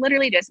center. It was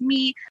literally just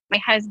me, my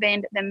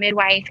husband, the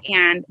midwife,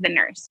 and the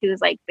nurse, who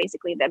was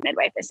basically the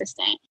midwife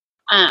assistant.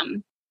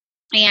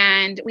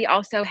 And we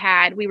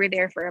were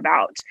there for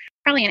about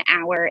probably an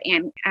hour,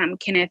 and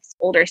Kenneth's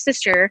older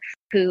sister,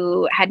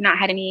 who had not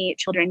had any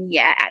children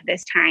yet at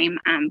this time,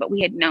 but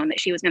we had known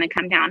that she was going to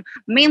come down,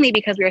 mainly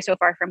because we were so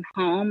far from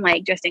home,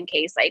 just in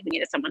case we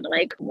needed someone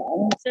to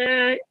go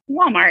to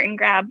Walmart and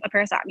grab a pair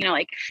of socks,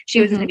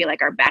 she was going to be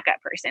our backup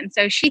person.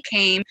 So she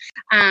came,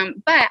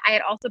 but I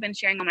had also been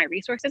sharing all my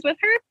resources with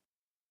her.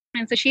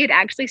 And so she had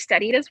actually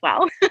studied as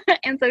well.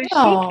 And so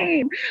she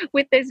came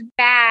with this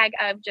bag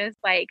of just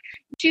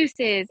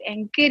juices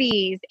and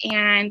goodies.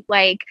 And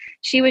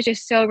she was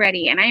just so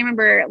ready. And I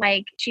remember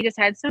she just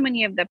had so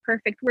many of the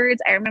perfect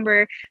words. I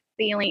remember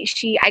feeling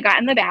I got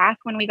in the bath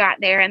when we got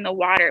there, and the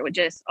water would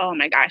just, oh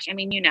my gosh. I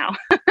mean,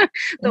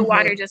 the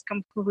water just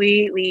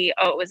completely,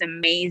 it was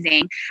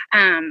amazing.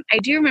 I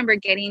do remember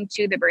getting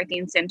to the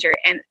birthing center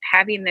and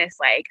having this,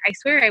 I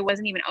swear I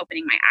wasn't even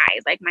opening my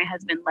eyes. My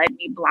husband led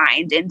me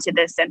blind into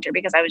this center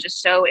because I was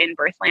just so in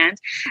birthland.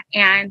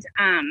 And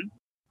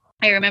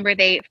I remember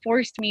they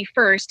forced me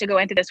first to go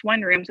into this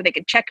one room so they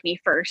could check me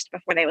first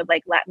before they would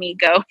like let me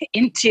go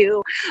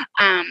into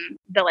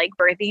the like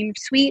birthing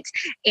suite.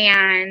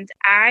 And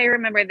I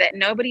remember that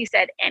nobody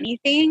said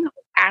anything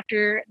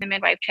after the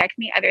midwife checked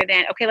me other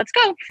than, okay, let's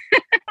go.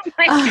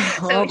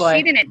 So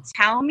she didn't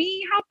tell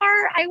me how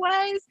far I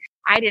was.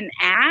 I didn't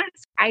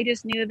ask. I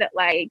just knew that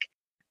like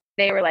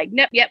they were like,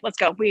 nope, yep, let's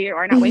go. We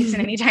are not wasting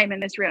any time in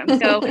this room.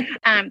 So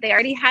they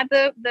already had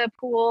the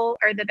pool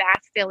or the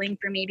bath filling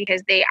for me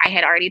because I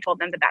had already told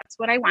them that that's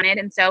what I wanted.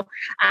 And so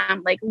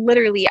like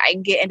literally I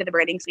get into the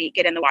birthing suite,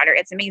 get in the water.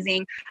 It's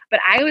amazing. But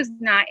I was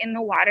not in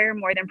the water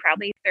more than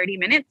probably 30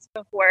 minutes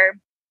before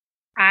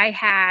I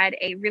had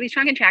a really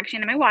strong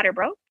contraction and my water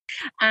broke.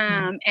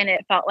 And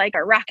it felt like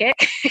a rocket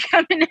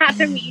coming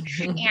out of me.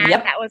 And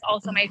that was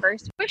also my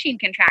first pushing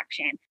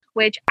contraction,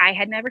 which I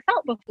had never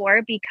felt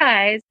before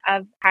because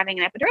of having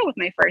an epidural with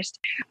my first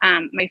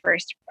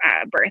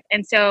birth.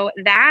 And so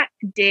that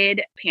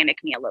did panic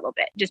me a little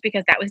bit just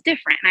because that was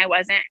different. And I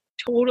wasn't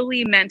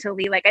totally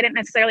mentally, like I didn't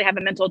necessarily have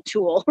a mental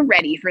tool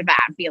ready for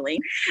that feeling.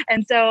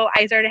 And so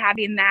I started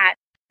having that,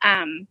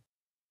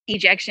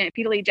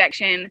 fetal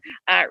ejection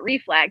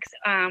reflex,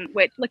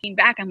 which looking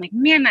back, I'm like,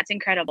 man, that's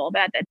incredible.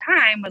 But at the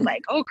time was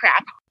like, oh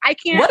crap, I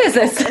can't. What is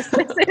this?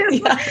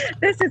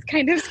 This is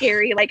kind of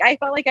scary. Like I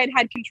felt like I'd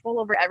had control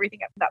over everything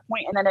up to that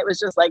point, and then it was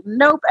just like,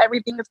 nope,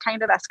 everything is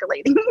kind of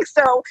escalating.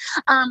 So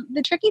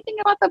the tricky thing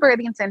about the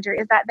birthing center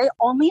is that they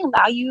only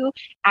allow you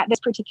at this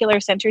particular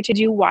center to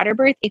do water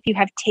birth if you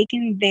have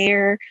taken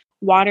their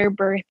water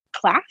birth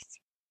class,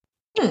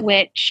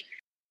 which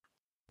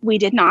we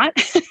did not.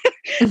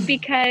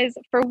 Because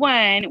for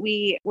one,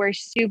 we were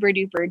super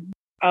duper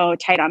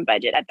tight on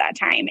budget at that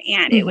time,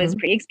 and it was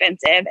pretty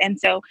expensive. And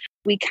so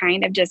we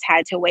kind of just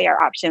had to weigh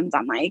our options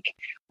on like,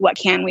 what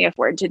can we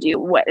afford to do?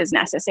 What is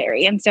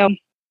necessary? And so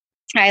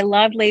I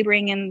loved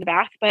laboring in the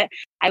bath, but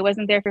I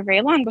wasn't there for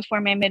very long before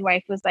my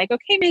midwife was like,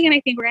 okay, Megan, I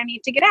think we're going to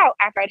need to get out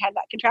after I'd had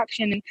that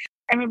contraction. And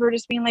I remember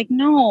just being like,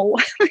 no,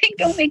 like,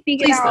 don't make me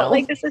get Please out. no.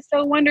 Like, this is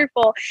so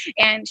wonderful.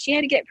 And she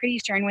had to get pretty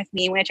stern with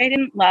me, which I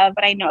didn't love,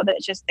 but I know that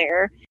it's just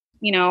there.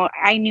 You know,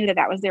 I knew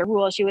that was their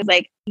rule. She was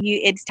like,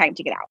 it's time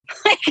to get out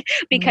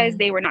because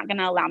they were not going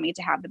to allow me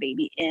to have the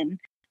baby in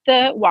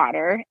the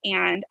water.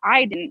 And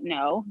I didn't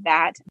know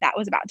that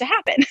was about to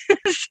happen.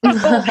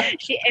 So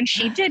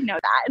she did know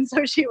that. And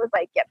so she was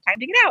like, yep, time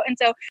to get out. And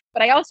so,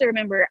 but I also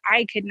remember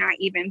I could not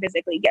even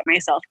physically get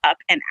myself up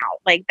and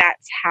out. Like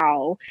that's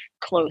how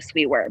close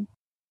we were.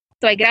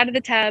 So I get out of the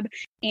tub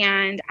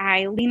and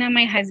I lean on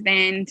my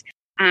husband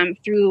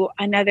through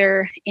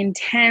another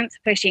intense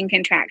pushing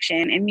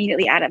contraction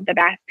immediately out of the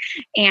bath.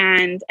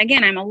 And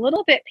again, I'm a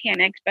little bit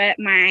panicked, but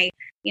my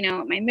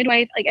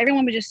midwife, like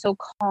everyone was just so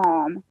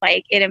calm,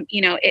 like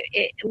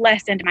it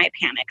lessened my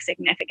panic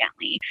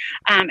significantly.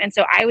 And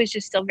so I was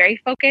just still very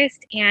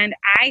focused. And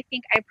I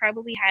think I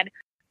probably had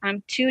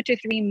 2 to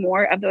 3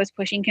 more of those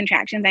pushing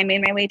contractions. I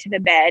made my way to the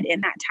bed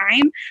in that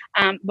time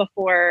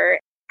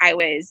before he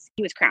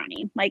was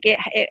crowning. Like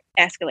it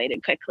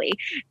escalated quickly.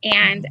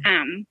 And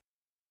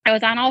I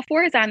was on all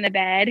fours on the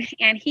bed,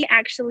 and he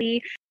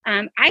actually,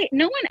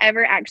 no one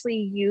ever actually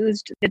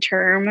used the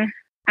term,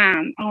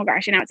 oh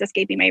gosh, now it's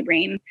escaping my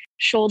brain,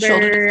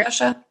 shoulder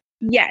dystocia?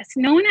 Yes.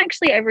 No one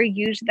actually ever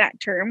used that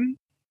term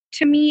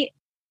to me,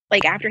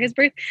 like after his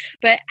birth,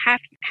 but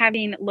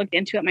having looked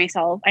into it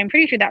myself, I'm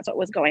pretty sure that's what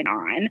was going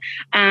on.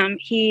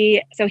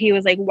 He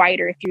was like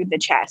wider through the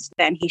chest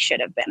than he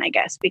should have been, I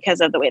guess, because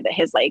of the way that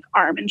his like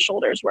arm and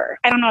shoulders were.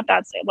 I don't know if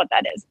that's what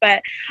that is,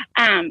 but,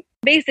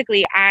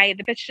 basically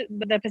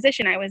the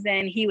position I was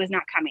in, he was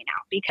not coming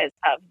out because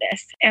of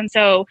this. And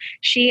so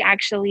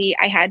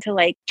I had to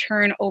like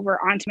turn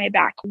over onto my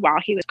back while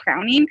he was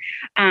crowning.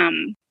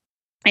 And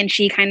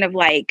she kind of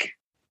like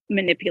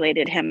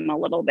manipulated him a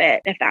little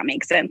bit, if that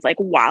makes sense, like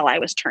while I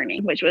was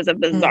turning, which was a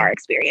bizarre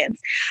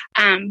experience.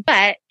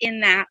 But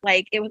in that,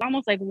 like, it was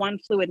almost like one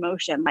fluid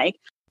motion. Like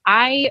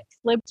I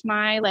flipped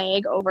my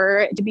leg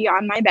over to be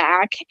on my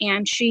back,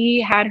 and she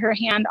had her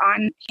hand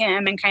on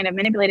him and kind of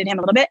manipulated him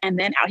a little bit, and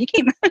then out he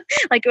came.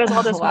 Like it was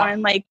all this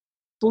one like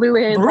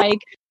fluid, like,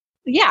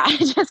 yeah,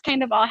 it just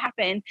kind of all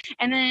happened.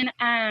 And then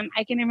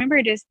I can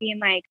remember just being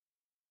like,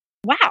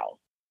 wow,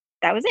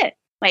 that was it.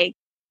 Like,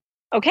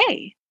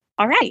 okay,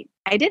 all right,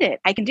 I did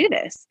it. I can do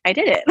this. I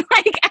did it.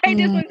 Like I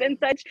just was in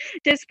such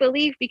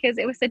disbelief because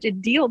it was such a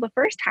deal the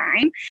first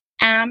time.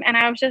 And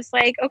I was just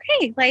like,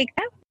 okay, like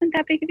that wasn't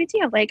that big of a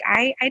deal. Like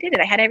I did it.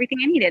 I had everything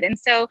I needed. And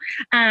so,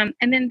 and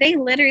then they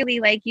literally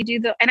like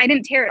and I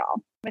didn't tear it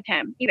all with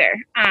him either.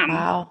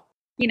 Wow.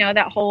 You know,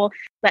 that whole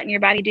letting your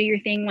body do your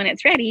thing when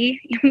it's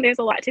ready, there's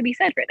a lot to be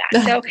said for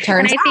that. So,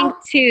 and I think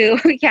too,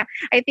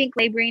 I think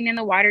laboring in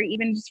the water,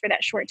 even just for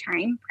that short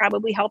time,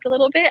 probably helped a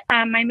little bit.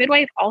 My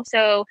midwife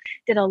also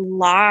did a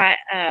lot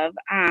of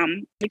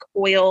like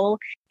oil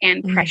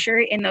and pressure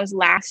in those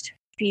last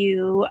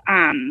few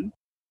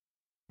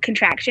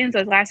contractions,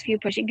 those last few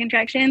pushing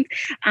contractions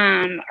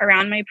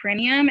around my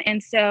perineum.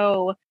 And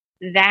so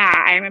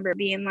that I remember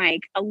being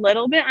like a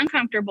little bit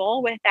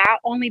uncomfortable with that,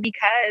 only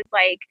because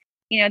like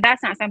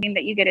that's not something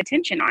that you get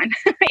attention on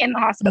in the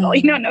hospital.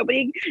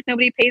 Nobody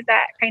pays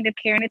that kind of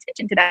care and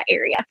attention to that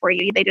area for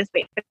you. They just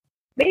wait for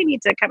the baby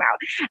to come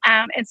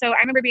out. And so I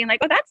remember being like,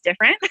 oh, that's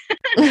different.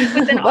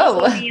 But then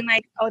also being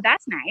like, oh,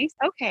 that's nice.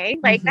 Okay.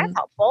 Like that's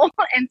helpful.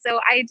 And so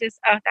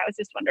that was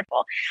just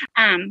wonderful.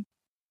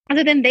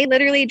 So then they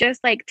literally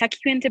just like tuck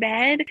you into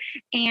bed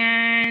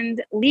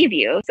and leave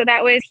you. So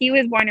he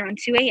was born around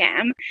 2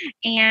 a.m.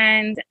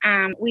 and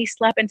we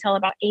slept until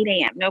about 8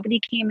 a.m. Nobody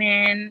came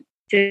in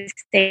to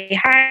say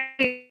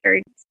hi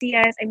or see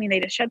us. I mean, they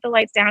just shut the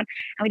lights down and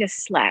we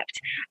just slept.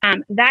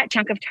 That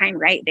chunk of time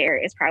right there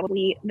is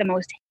probably the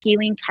most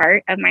healing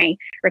part of my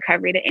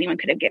recovery that anyone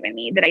could have given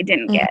me that I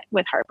didn't get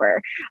with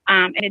Harper.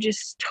 And it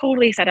just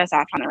totally set us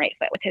off on the right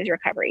foot with his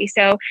recovery.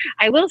 So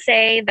I will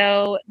say,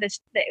 though, that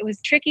it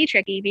was tricky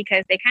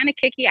because they kind of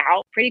kick you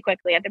out pretty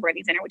quickly at the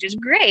birthing center, which is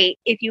great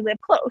if you live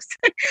close,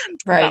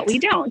 right? But we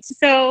don't.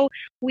 So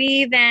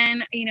we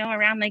then,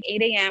 around like 8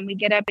 a.m., we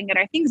get up and get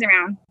our things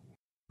around.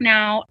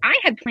 Now, I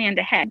had planned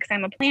ahead because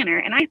I'm a planner,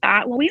 and I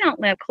thought, well, we don't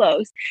live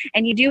close,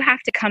 and you do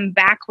have to come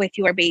back with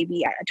your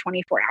baby at a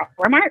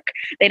 24-hour mark.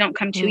 They don't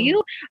come to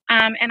you.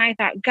 And I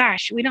thought,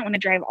 gosh, we don't want to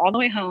drive all the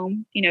way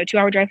home,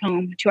 2-hour drive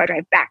home, 2-hour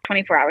drive back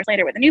 24 hours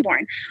later with a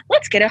newborn.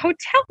 Let's get a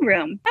hotel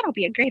room. That'll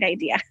be a great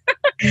idea.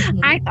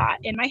 I thought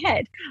in my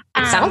head.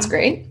 It sounds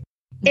great.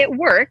 It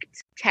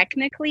worked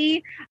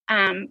technically.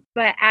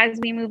 But as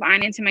we move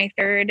on into my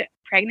third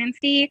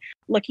pregnancy,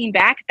 looking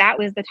back, that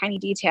was the tiny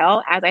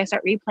detail as I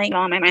start replaying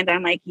all in my mind that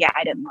I'm like, yeah,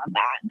 I didn't love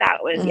that.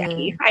 That was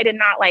yucky. I did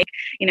not like,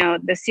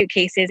 the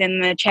suitcases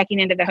and the checking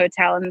into the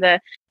hotel and the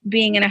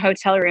being in a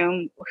hotel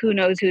room, who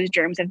knows whose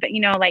germs have been,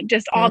 like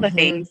just all the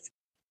things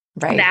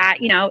that,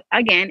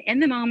 again, in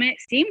the moment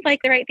seemed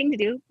like the right thing to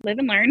do, live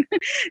and learn.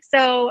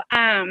 So,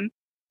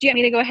 do you want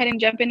me to go ahead and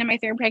jump into my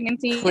third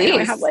pregnancy?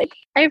 Please.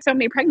 I have so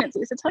many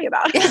pregnancies to tell you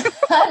about.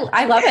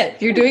 I love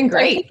it. You're doing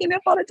great. I'm picking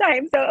up all the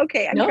time. So,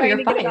 okay. I'm trying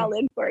to get it all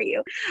in for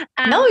you.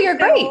 No, you're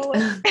great.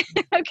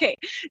 Okay.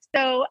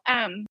 So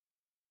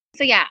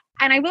yeah.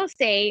 And I will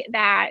say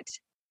that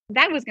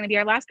was going to be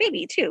our last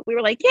baby too. We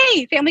were like,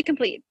 yay, family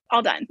complete,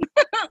 all done.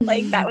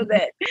 Like that was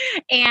it.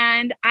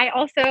 And I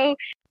also,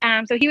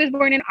 so he was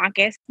born in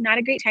August, not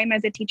a great time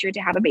as a teacher to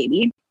have a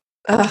baby.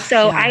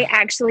 I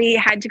actually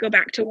had to go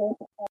back to work.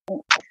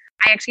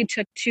 I actually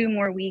took 2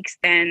 more weeks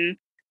than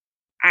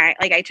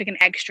I took an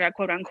extra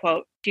quote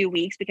unquote 2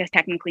 weeks because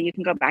technically you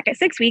can go back at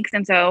 6 weeks.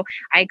 And so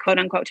I quote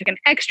unquote took an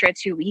extra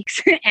 2 weeks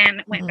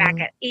and went back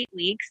at 8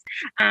 weeks.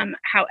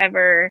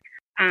 However,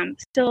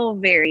 still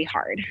very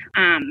hard.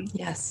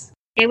 Yes.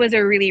 It was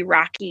a really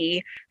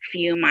rocky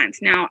few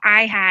months. Now,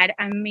 I had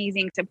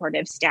amazing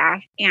supportive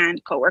staff and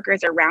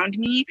coworkers around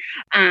me.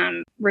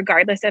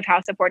 Regardless of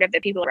how supportive the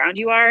people around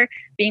you are,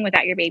 being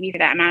without your baby for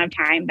that amount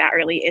of time that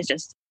early is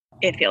just,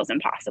 it feels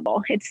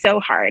impossible. It's so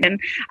hard. And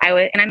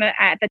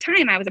at the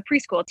time I was a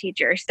preschool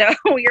teacher. So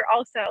you're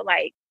also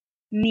like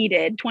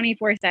needed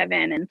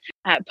 24/7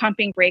 and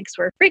pumping breaks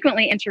were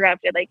frequently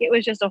interrupted. Like it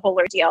was just a whole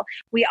ordeal.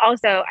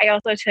 I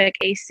also took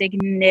a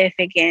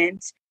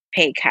significant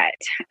pay cut,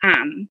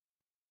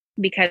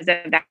 because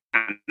of that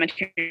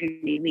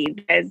maternity leave,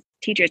 because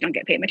teachers don't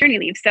get paid maternity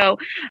leave. So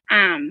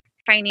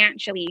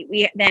financially,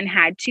 we then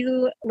had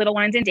 2 little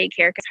ones in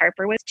daycare because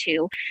Harper was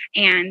 2.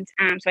 And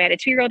so I had a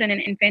 2-year-old and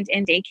an infant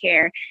in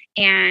daycare.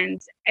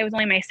 And it was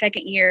only my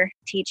second year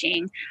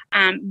teaching.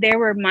 There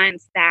were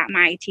months that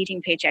my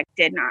teaching paycheck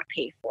did not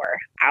pay for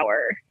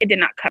it did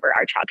not cover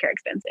our childcare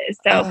expenses.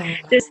 So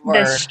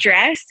the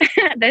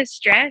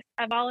stress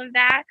of all of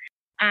that,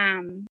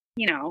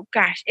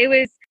 gosh, it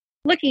was,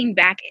 looking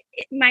back,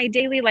 my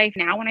daily life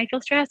now, when I feel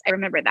stressed, I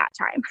remember that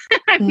time.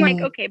 I'm like,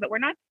 okay, but we're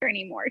not there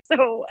anymore.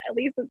 So at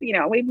least,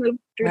 we've moved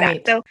through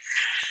that. So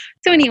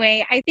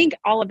anyway, I think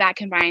all of that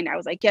combined, I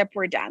was like, yep,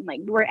 we're done. Like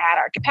we're at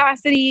our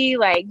capacity.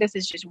 Like this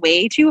is just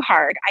way too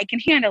hard. I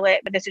can handle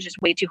it, but this is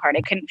just way too hard.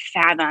 I couldn't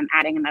fathom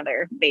adding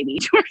another baby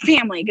to our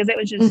family because it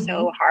was just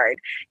so hard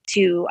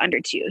to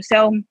underdo.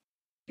 So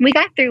we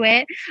got through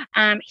it.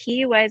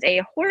 He was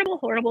a horrible,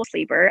 horrible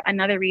sleeper.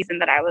 Another reason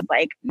that I was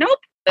like, nope,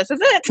 this is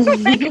it.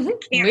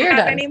 Can't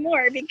have any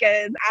more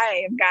because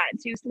I have got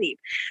to sleep.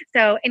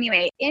 So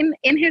anyway, in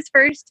his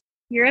first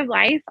year of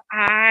life,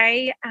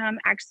 I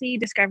actually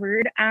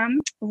discovered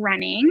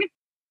running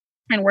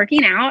and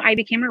working out. I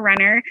became a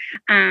runner.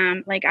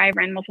 I've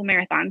run multiple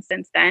marathons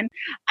since then.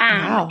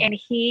 Wow. And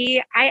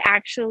I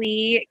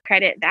actually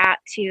credit that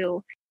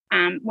to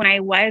when I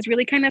was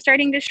really kind of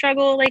starting to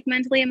struggle, like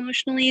mentally,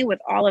 emotionally, with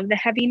all of the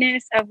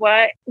heaviness of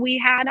what we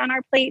had on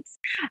our plates.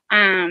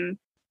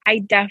 I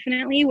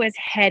definitely was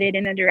headed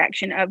in the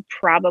direction of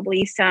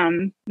probably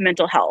some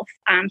mental health,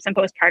 some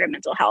postpartum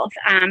mental health.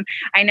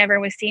 I never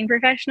was seen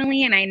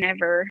professionally and I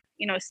never,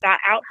 sought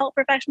out help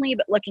professionally,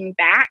 but looking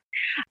back,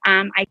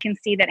 I can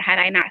see that had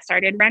I not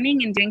started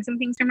running and doing some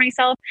things for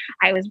myself,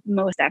 I was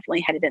most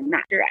definitely headed in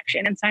that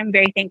direction. And so I'm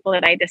very thankful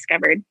that I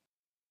discovered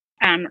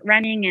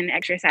running and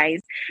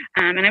exercise.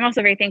 And I'm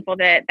also very thankful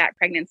that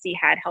pregnancy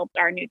had helped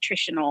our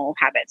nutritional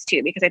habits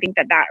too, because I think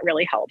that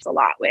really helps a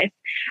lot with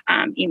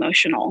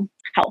emotional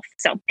health.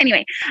 So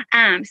anyway,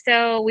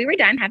 so we were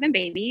done having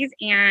babies,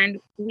 and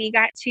we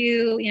got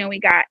to, we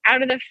got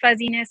out of the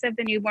fuzziness of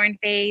the newborn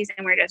phase,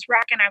 and we're just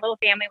rocking our little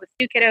family with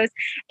 2 kiddos.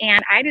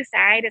 And I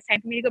decided it's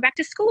time for me to go back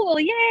to school.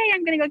 Yay,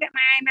 I'm going to go get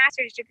my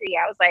master's degree.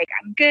 I was like,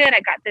 I'm good. I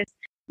got this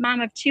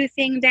mom of 2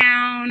 thing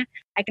down.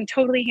 I can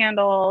totally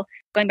handle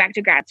going back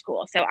to grad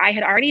school. So I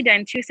had already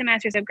done 2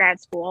 semesters of grad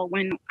school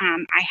when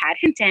I had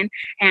Hinton.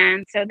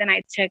 And so then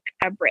I took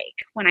a break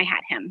when I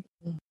had him.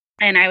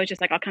 And I was just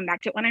like, I'll come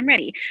back to it when I'm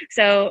ready.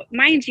 So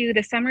mind you,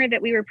 the summer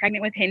that we were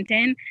pregnant with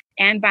Hinton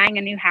and buying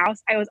a new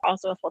house, I was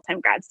also a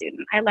full-time grad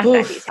student. I left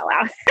that detail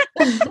out.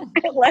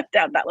 I left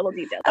out that little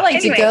detail. I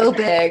like to go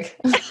big.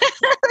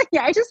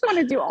 Yeah, I just want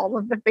to do all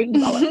of the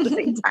things all at the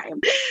same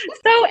time.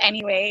 So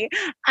anyway,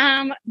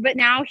 but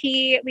now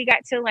we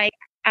got to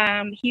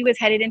he was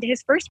headed into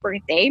his first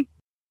birthday.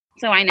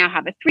 So I now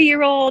have a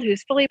 3-year-old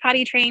who's fully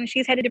potty trained.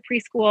 She's headed to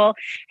preschool.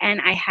 And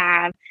I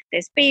have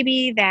this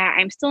baby that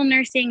I'm still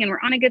nursing, and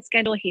we're on a good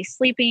schedule. He's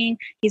sleeping.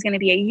 He's going to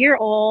be a year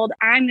old.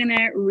 I'm going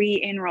to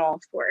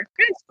re-enroll for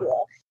grad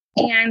school.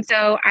 And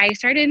so I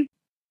started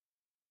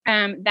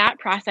that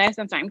process.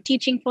 And so I'm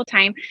teaching full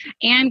time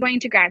and going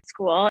to grad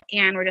school,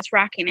 and we're just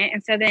rocking it.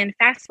 And so then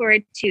fast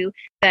forward to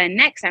the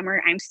next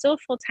summer, I'm still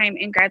full time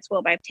in grad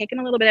school, but I've taken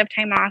a little bit of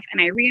time off,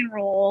 and I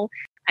re-enroll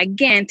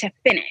again to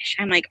finish.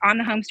 I'm like on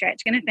the home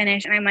stretch, going to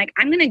finish. And I'm like,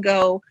 I'm going to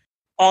go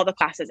all the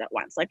classes at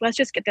once. Like, let's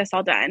just get this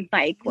all done.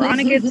 Like, we're on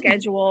a good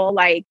schedule.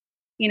 Like,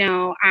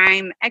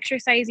 I'm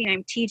exercising,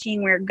 I'm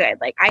teaching, we're good.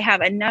 Like, I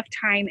have enough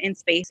time and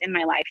space in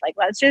my life. Like,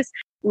 let's just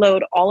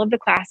load all of the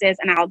classes,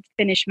 and I'll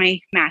finish my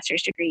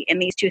master's degree in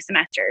these 2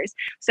 semesters.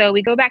 So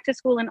we go back to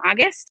school in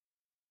August,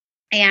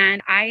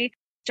 and I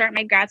start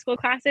my grad school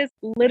classes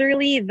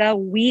literally the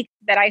week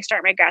that I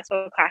start my grad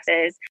school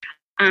classes.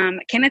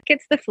 Kenneth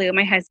gets the flu,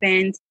 my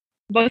husband,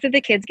 both of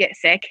the kids get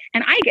sick,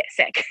 and I get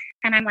sick.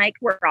 And I'm like,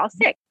 we're all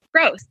sick.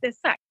 Gross. This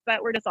sucks,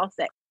 but we're just all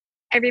sick.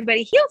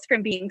 Everybody heals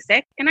from being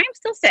sick, and I'm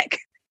still sick.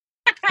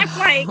 I'm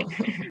like,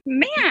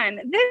 man,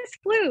 this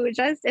flu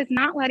just is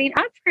not letting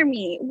up for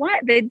me.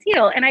 What the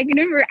deal? And I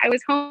remember I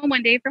was home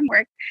one day from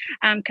work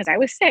because I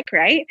was sick,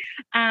 right?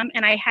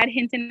 And I had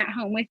Hinton at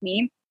home with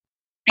me.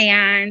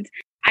 And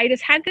I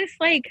just had this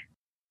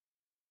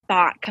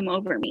thought come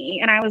over me.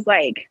 And I was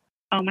like,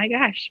 oh my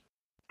gosh,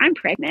 I'm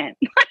pregnant.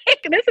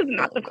 This is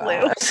not the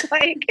flu.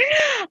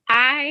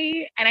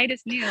 I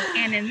just knew.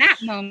 And in that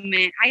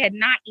moment, I had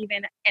not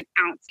even an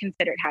ounce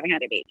considered having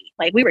another baby.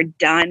 We were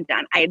done.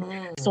 I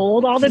had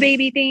sold all the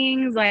baby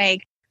things,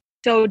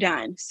 so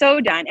done,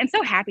 and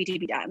so happy to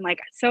be done,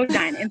 so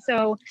done. And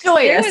so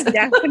joyous. There was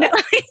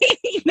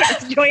definitely,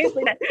 yes,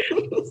 joyously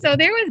done. So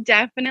there was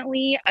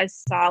definitely a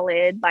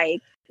solid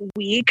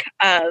week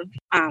of,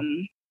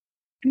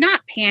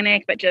 not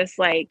panic, but just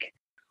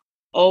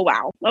oh,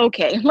 wow.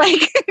 Okay.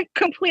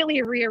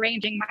 Completely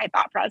rearranging my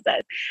thought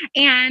process.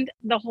 And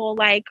the whole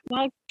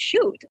well,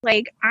 shoot,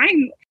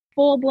 I'm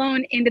full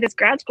blown into this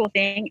grad school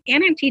thing,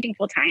 and I'm teaching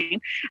full time.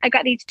 I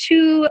got these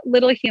 2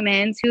 little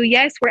humans who,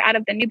 yes, were out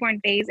of the newborn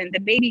phase and the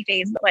baby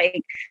phase, but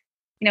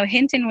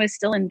Hinton was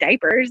still in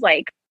diapers.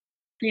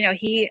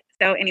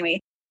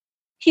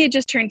 He had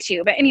just turned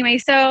 2. But anyway,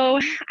 so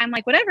I'm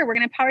like, whatever, we're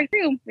going to power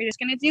through. We're just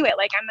going to do it.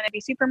 I'm going to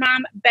be super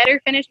mom, better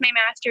finish my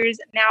master's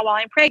now while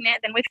I'm pregnant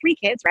than with 3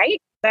 kids,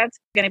 right? That's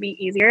going to be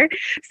easier.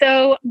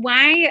 So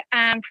my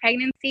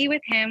pregnancy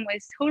with him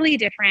was totally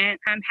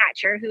different.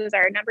 Hatcher, who was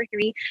our number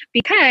 3,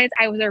 because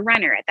I was a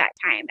runner at that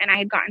time, and I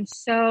had gotten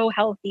so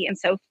healthy and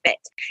so fit.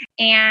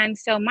 And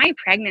so my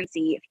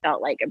pregnancy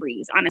felt like a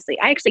breeze, honestly.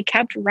 I actually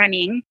kept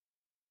running.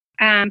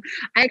 I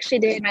actually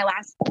did my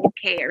last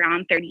 5K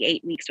around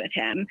 38 weeks with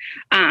him.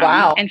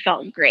 Wow. And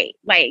felt great.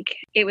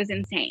 It was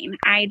insane.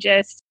 I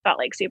just felt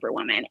like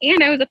Superwoman.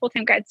 And I was a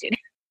full-time grad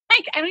student.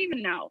 I don't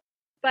even know.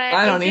 But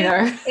I don't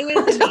either. It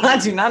was amazing. I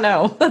do not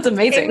know. That's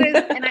amazing.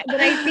 But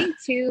I think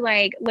too,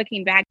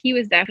 looking back, he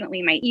was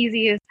definitely my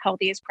easiest,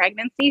 healthiest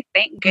pregnancy.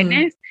 Thank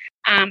goodness.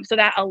 So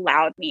that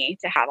allowed me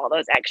to have all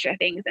those extra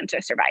things and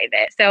to survive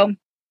it. So,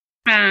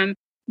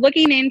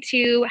 looking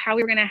into how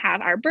we were going to have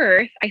our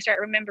birth, I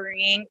start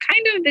remembering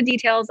kind of the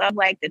details of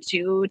the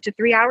 2 to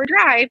 3 hour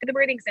drive to the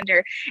birthing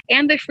center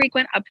and the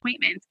frequent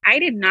appointments. I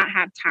did not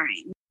have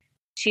time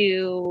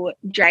to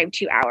drive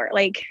 2 hours.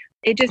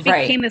 It just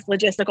became this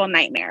logistical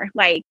nightmare.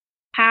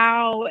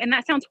 How, and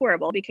that sounds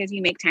horrible because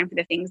you make time for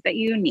the things that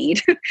you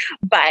need,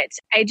 but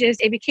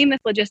it became this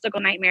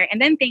logistical nightmare. And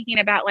then thinking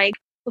about well,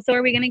 so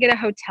are we going to get a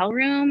hotel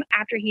room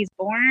after he's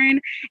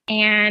born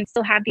and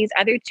still have these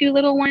other 2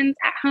 little ones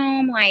at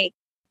home?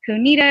 Who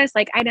need us?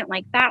 I didn't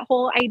like that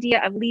whole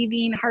idea of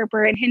leaving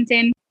Harper and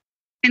Hinton.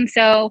 And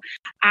so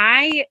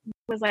I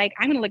was I'm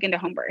going to look into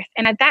home birth.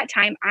 And at that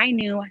time, I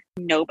knew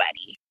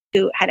nobody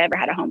who had ever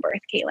had a home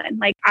birth, Caitlin.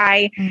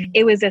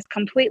 It was this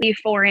completely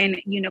foreign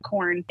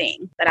unicorn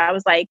thing that I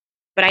was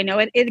but I know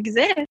it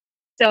exists.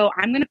 So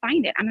I'm going to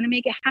find it. I'm going to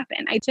make it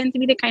happen. I tend to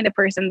be the kind of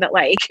person that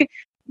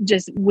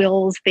just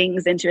wills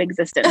things into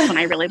existence when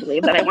I really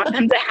believe that I want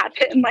them to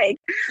happen.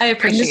 I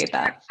appreciate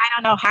that. I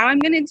don't know how I'm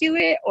going to do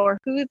it or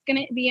who's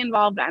going to be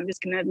involved, but I'm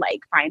just going to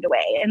find a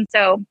way. And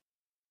so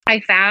I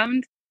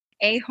found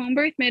a home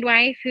birth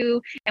midwife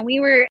and we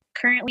were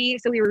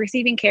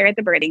receiving care at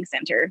the birthing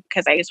center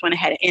because I just went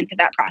ahead into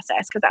that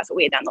process because that's what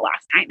we had done the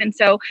last time. And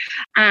so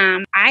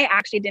I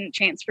actually didn't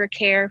transfer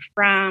care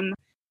from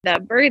the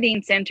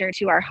birthing center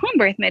to our home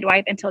birth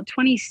midwife until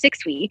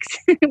 26 weeks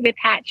with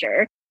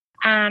Hatcher.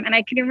 And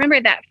I can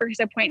remember that first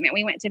appointment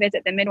we went to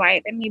visit the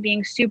midwife and me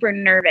being super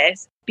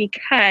nervous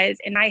because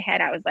in my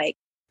head I was like,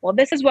 well,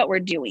 this is what we're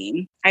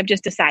doing. I've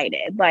just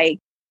decided, like,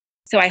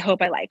 so I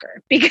hope I like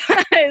her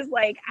because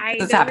like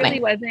there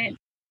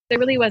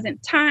really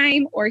wasn't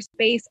time or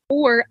space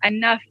or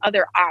enough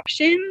other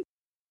options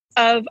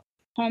of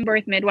home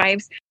birth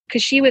midwives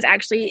because she was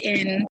actually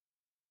in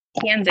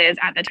Kansas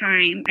at the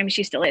time. I mean,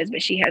 she still is,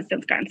 but she has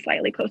since gotten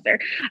slightly closer.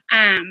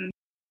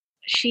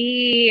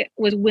 She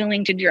was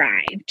willing to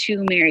drive to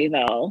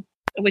Maryville,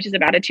 which is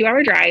about a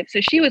 2-hour drive. So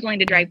she was willing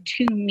to drive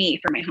to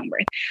me for my home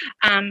birth.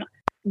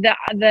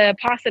 The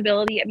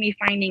possibility of me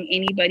finding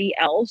anybody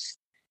else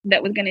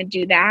that was going to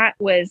do that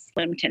was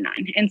slim to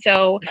none. And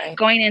so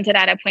going into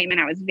that appointment,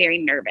 I was very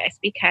nervous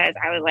because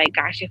I was like,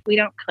 gosh, if we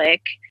don't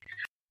click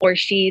or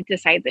she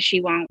decides that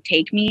she won't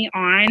take me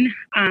on,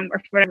 or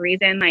for whatever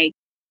reason, like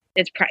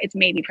it's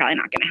maybe probably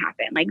not going to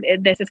happen. Like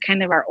this is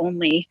kind of our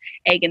only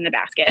egg in the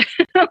basket,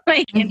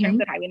 like in terms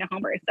of having a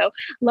home birth. So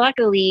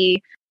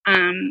luckily,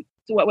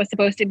 what was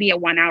supposed to be a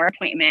 1-hour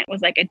appointment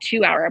was like a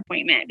 2-hour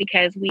appointment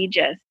because we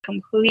just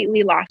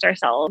completely lost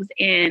ourselves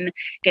in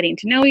getting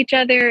to know each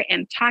other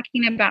and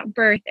talking about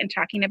birth and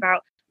talking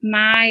about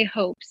my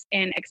hopes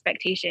and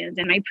expectations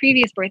and my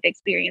previous birth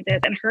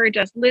experiences and her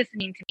just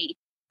listening to me.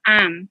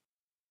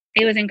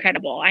 It was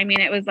incredible. I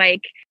mean, it was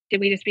like, did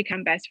we just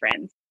become best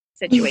friends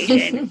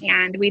situation?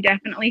 And we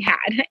definitely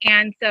had.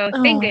 And so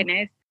thank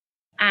goodness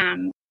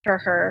for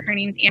her. Her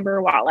name's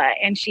Amber Walla,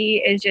 and she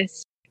is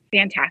just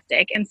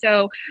fantastic. And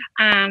so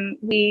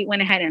we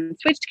went ahead and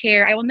switched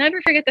care. I will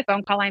never forget the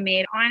phone call I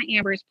made on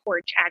Amber's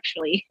porch,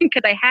 actually,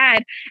 because I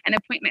had an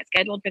appointment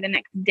scheduled for the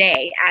next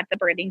day at the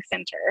birthing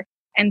center.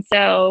 And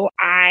so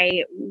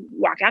I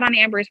walked out on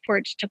Amber's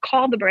porch to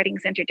call the birthing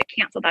center to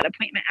cancel that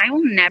appointment. I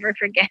will never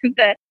forget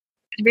the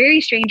very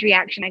strange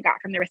reaction I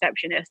got from the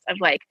receptionist of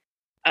like,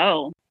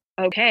 oh,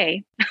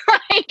 okay,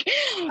 like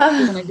she's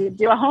gonna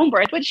do a home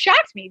birth, which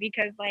shocks me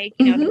because like,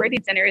 you know, the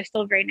birthing center is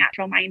still very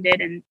natural minded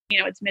and, you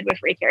know, it's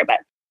midwifery care. But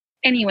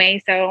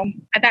anyway, so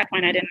at that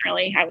point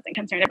I wasn't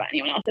concerned about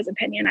anyone else's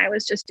opinion. I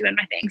was just doing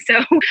my thing.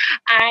 So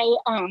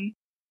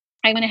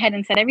I went ahead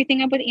and set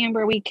everything up with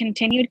Amber. We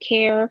continued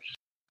care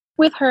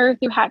with her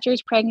through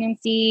Hatcher's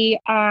pregnancy.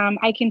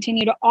 I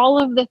continued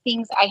all of the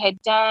things I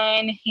had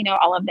done, you know,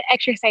 all of the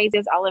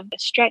exercises, all of the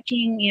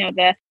stretching, you know,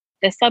 the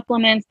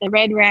supplements, the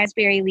red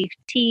raspberry leaf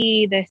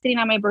tea, the sitting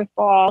on my birth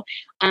ball.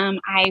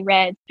 I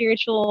read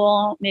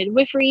Spiritual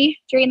Midwifery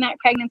during that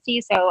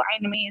pregnancy. So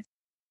Ina May's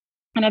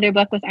another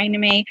book with Ina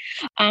May.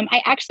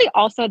 I actually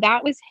also,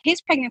 his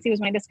pregnancy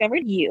was when I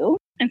discovered you.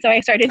 And so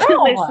I started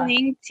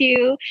listening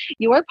to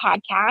your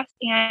podcast,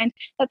 and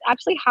that's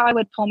actually how I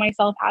would pull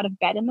myself out of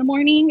bed in the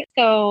morning.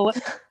 So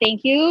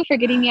thank you for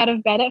getting me out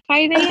of bed at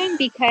 5 a.m.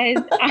 because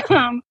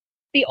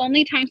the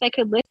only times I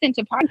could listen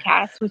to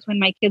podcasts was when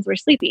my kids were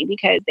sleeping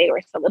because they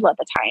were so little at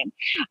the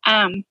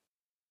time.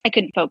 I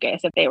couldn't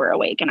focus if they were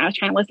awake and I was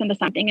trying to listen to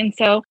something. And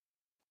so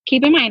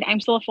keep in mind, I'm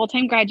still a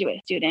full-time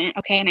graduate student,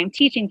 okay, and I'm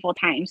teaching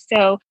full-time.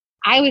 So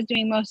I was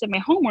doing most of my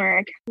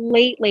homework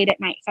late at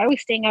night. So I was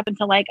staying up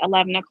until like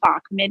 11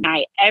 o'clock,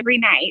 midnight, every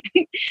night,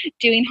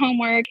 doing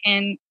homework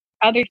and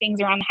other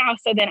things around the house.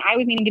 So then I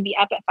was needing to be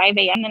up at 5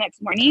 a.m. the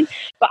next morning.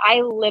 But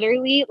I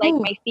literally, like,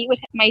 my feet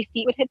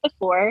would hit the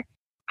floor.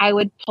 I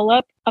would pull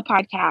up a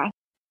podcast,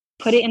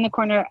 put it in the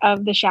corner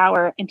of the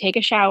shower and take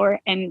a shower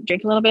and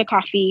drink a little bit of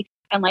coffee.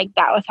 And like,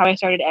 that was how I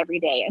started every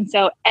day. And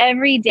so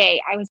every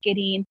day I was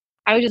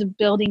just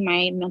building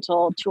my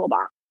mental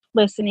toolbox,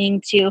 I was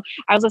listening to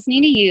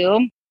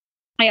you.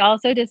 I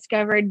also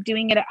discovered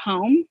Doing It at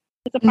Home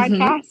as a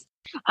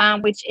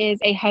podcast, which is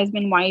a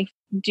husband-wife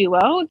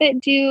duo that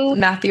do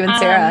Matthew and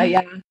Sarah.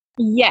 Yeah.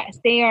 Yes,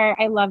 they are.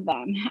 I love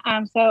them.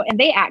 And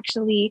they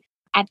actually,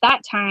 at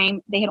that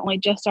time, they had only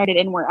just started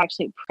and were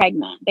actually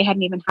pregnant. They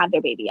hadn't even had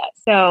their baby yet.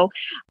 So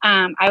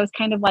I was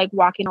kind of like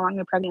walking along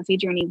the pregnancy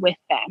journey with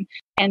them.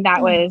 And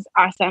that was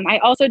awesome. I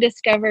also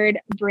discovered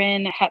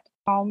Bryn Hep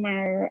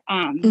Palmer.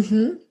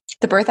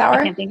 The Birth Hour?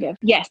 I can't think of.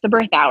 Yes, The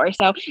Birth Hour.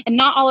 So, and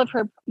not all of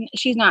her,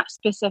 she's not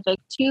specific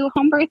to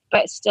home birth,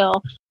 but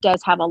still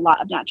does have a lot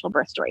of natural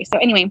birth stories. So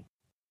anyway,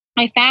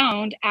 I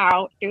found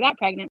out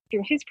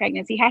through his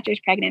pregnancy, Hatcher's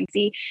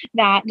pregnancy,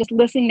 that just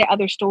listening to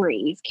other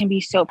stories can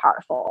be so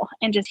powerful,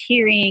 and just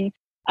hearing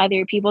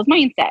other people's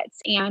mindsets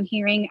and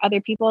hearing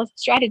other people's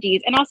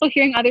strategies and also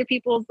hearing other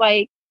people's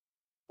like,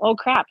 oh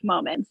crap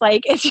moments.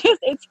 Like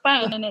it's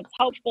fun and it's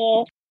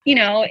helpful, you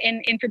know,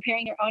 in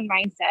preparing your own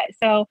mindset.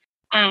 So,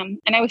 and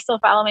I was still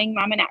following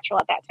Mama Natural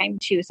at that time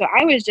too. So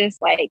I was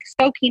just like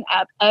soaking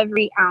up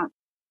every ounce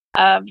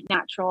of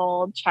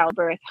natural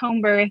childbirth, home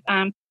birth.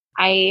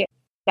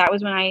 that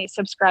was when I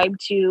subscribed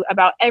to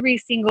about every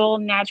single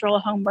natural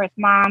home birth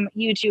mom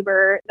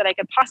YouTuber that I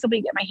could possibly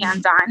get my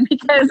hands on,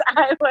 because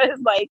I was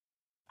like,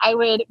 I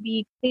would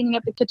be cleaning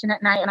up the kitchen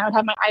at night and I would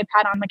have my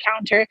iPad on the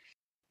counter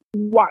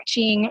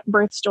watching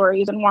birth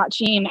stories and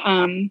watching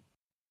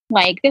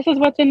like, this is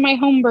what's in my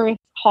home birth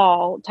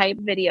haul type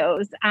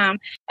videos. And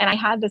I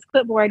had this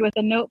clipboard with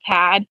a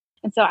notepad.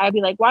 And so I'd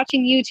be like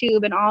watching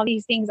YouTube and all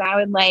these things. I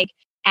would like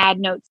add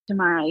notes to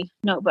my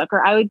notebook,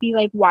 or I would be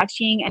like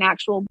watching an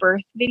actual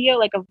birth video,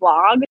 like a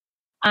vlog,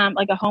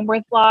 like a home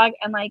birth vlog.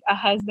 And like a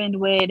husband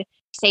would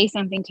say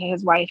something to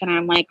his wife. And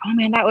I'm like, oh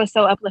man, that was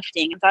so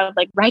uplifting. And so I would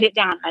like write it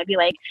down. I'd be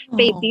like,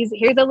 babe,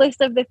 here's a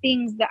list of the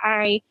things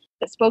that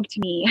spoke to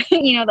me.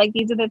 You know, like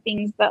these are the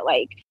things that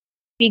like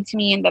speak to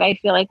me and that I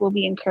feel like will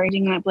be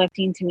encouraging and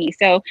uplifting to me.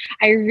 So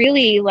I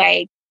really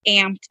like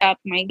amped up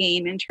my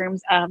game in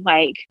terms of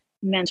like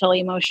mental,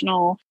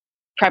 emotional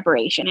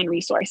preparation and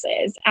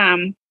resources.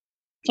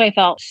 So I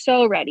felt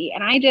so ready.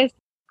 And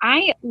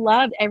I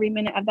loved every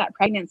minute of that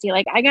pregnancy.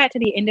 Like I got to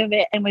the end of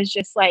it and was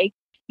just like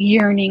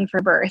yearning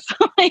for birth.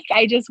 Like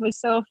I just was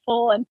so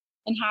full and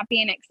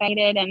happy and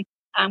excited.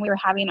 And we were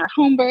having our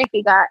home birth.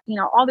 We got, you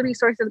know, all the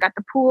resources, got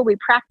the pool. We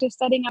practiced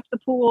setting up the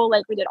pool.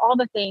 Like we did all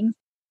the things.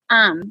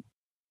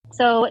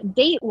 So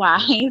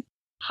date-wise,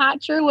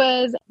 Hatcher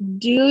was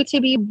due to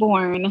be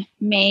born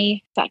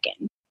May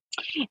 2nd.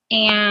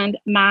 And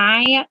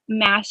my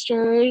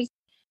Master's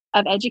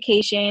of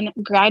Education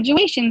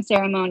graduation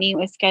ceremony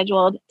was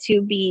scheduled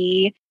to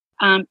be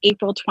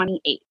April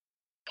 28th.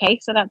 Okay,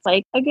 so that's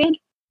like a good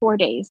 4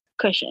 days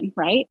cushion,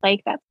 right?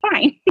 Like that's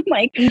fine.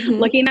 Like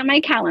looking at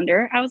my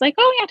calendar, I was like,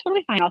 oh yeah,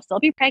 totally fine. I'll still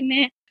be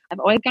pregnant. I've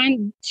always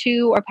gone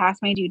to or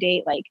past my due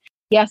date. Like,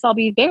 yes, I'll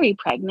be very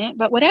pregnant,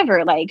 but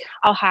whatever. Like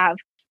I'll have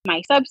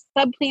my sub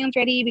plans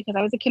ready because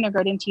I was a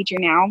kindergarten teacher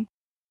now.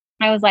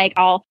 I was like,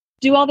 I'll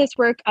do all this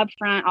work up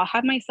front. I'll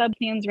have my sub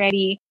plans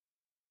ready.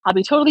 I'll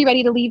be totally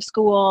ready to leave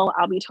school.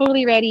 I'll be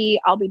totally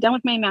ready. I'll be done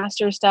with my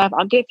master's stuff.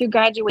 I'll get through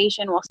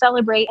graduation. We'll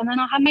celebrate. And then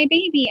I'll have my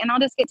baby and I'll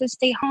just get to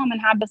stay home and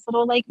have this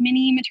little like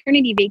mini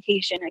maternity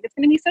vacation. Like it's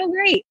going to be so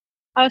great.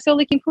 I was so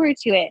looking forward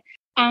to it.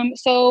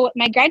 So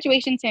my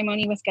graduation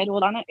ceremony was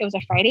scheduled on it. It was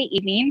a Friday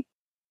evening.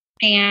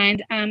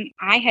 And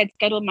I had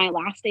scheduled my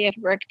last day of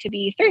work to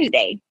be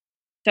Thursday.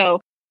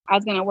 So I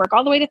was going to work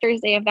all the way to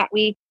Thursday of that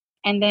week.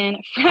 And then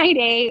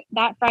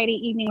that Friday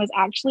evening was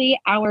actually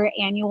our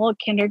annual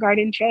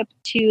kindergarten trip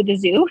to the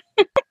zoo.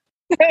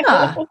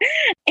 And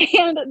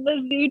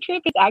the zoo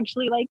trip is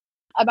actually like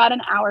about an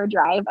hour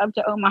drive up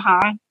to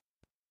Omaha,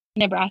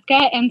 Nebraska.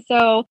 And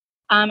so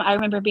I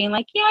remember being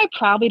like, yeah, I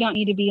probably don't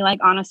need to be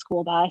like on a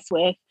school bus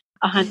with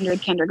 100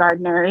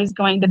 kindergartners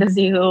going to the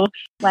zoo,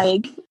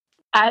 like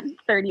at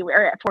 30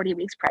 or at 40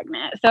 weeks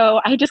pregnant. So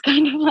I just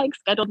kind of like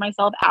scheduled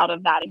myself out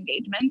of that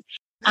engagement.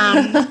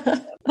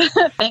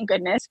 Thank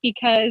goodness,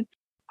 because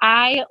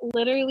I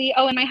literally,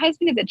 and my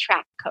husband is a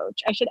track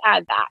coach. I should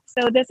add that.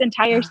 So this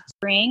entire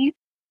spring,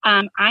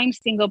 I'm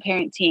single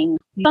parenting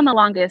on the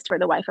longest for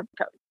the wife of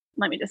the coach.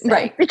 Let me just say,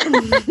 right.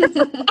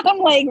 I'm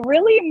like,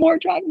 really more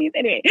track meets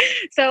anyway.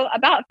 So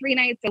about 3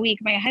 nights a week,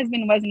 my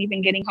husband wasn't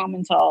even getting home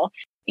until,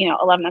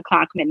 11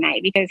 o'clock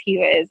midnight because he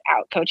was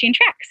out coaching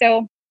track.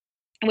 So,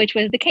 which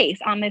was the case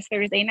on this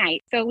Thursday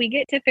night. So we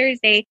get to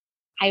Thursday,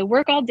 I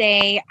work all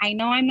day. I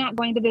know I'm not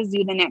going to the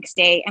zoo the next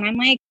day. And I'm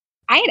like,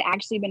 I had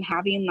actually been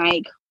having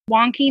like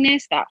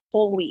wonkiness that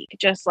whole week,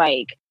 just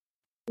like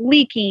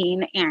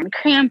leaking and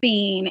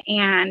cramping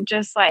and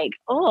just like,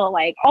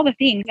 like all the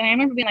things. And I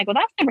remember being like, well,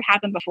 that's never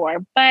happened before.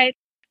 But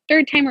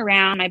third time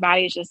around, my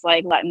body's just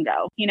like letting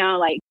go,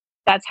 like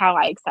that's how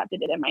I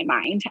accepted it in my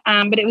mind.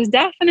 But it was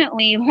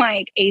definitely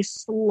like a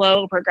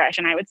slow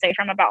progression, I would say,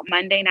 from about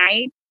Monday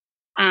night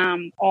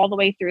all the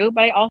way through.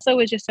 But I also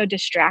was just so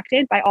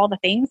distracted by all the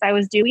things I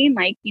was doing,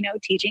 like,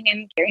 teaching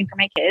and caring for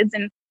my kids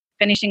and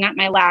finishing up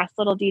my last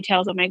little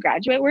details of my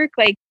graduate work.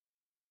 Like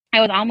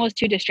I was almost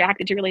too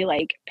distracted to really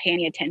like pay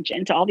any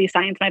attention to all these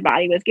signs my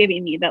body was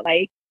giving me that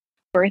like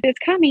birth is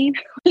coming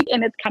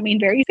and it's coming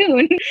very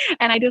soon.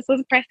 And I just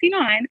was pressing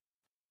on.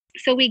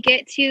 So we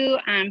get to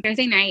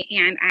Thursday night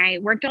and I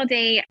worked all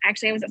day.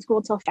 Actually, I was at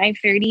school till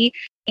 5:30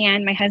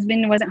 and my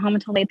husband wasn't home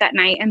until late that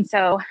night. And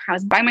so I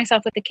was by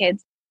myself with the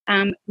kids,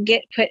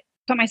 put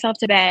myself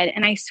to bed.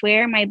 And I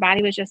swear my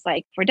body was just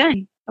like, we're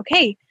done.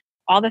 Okay.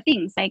 All the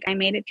things, like I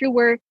made it through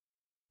work,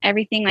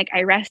 everything, like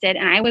I rested,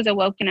 and I was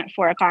awoken at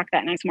 4 o'clock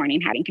that next morning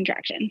having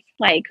contractions,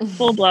 like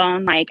full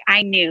blown. Like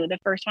I knew the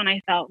first one,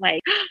 I felt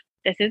like,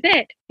 this is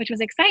it, which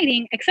was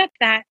exciting, except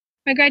that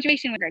my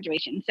graduation was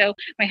graduation. So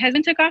my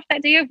husband took off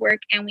that day of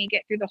work and we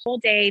get through the whole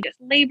day just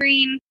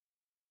laboring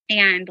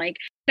and like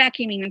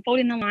vacuuming and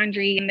folding the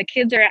laundry, and the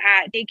kids are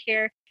at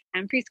daycare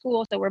and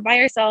preschool. So we're by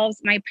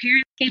ourselves. My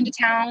parents came to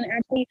town,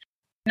 actually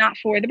not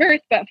for the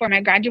birth, but for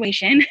my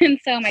graduation. And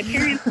so my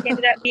parents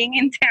ended up being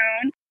in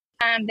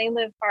town. They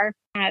live far,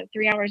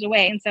 3 hours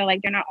away. And so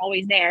like, they're not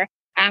always there.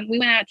 We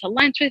went out to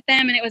lunch with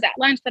them, and it was at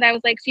lunch that I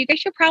was like, so you guys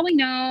should probably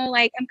know,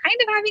 like, I'm kind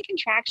of having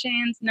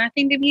contractions,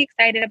 nothing to be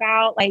excited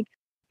about. Like,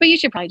 but you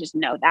should probably just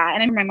know that.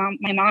 And I remember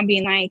my mom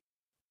being like,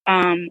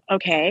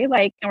 okay,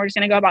 like, and we're just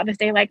going to go about this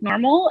day like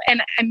normal.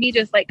 And me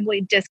just like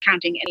really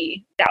discounting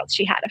any doubts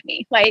she had of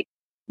me. Like,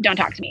 don't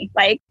talk to me.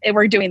 Like,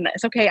 we're doing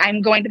this. Okay.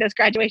 I'm going to this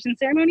graduation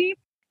ceremony.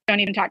 Don't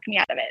even talk to me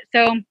out of it.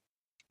 So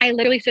I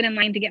literally stood in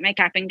line to get my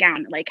cap and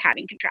gown, like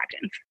having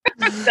contractions.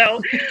 So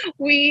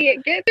we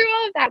get through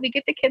all of that. We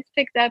get the kids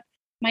picked up.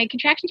 My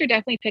contractions are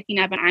definitely picking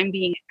up and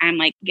I'm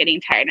like getting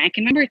tired. And I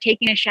can remember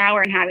taking a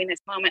shower and having this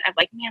moment of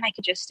like, man, I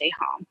could just stay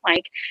home.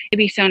 Like, it'd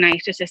be so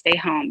nice just to stay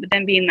home. But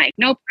then being like,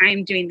 nope,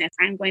 I'm doing this.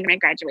 I'm going to my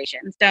graduation.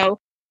 So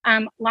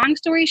long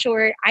story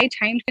short, I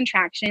timed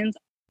contractions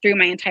through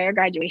my entire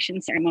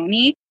graduation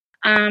ceremony.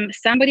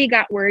 Somebody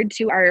got word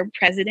to our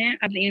president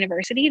of the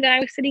university that I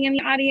was sitting in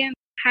the audience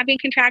having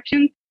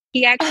contractions.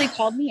 He actually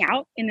called me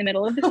out in the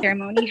middle of the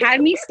ceremony, had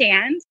me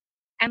stand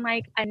and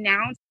like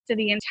announce to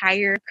the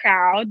entire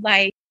crowd,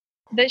 like,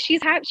 that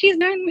she's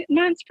 9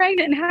 months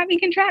pregnant and having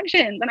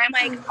contractions. And I'm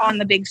like on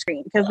the big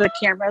screen because the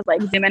camera's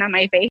like zooming on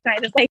my face. And I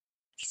just like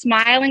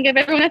smile and give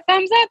everyone a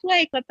thumbs up.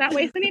 Like, let's not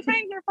waste any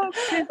time here, folks.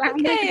 Because I'm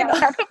like about to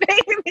have a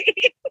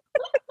baby.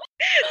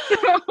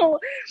 So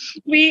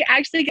we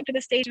actually get to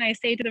the stage and I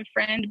say to the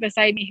friend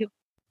beside me who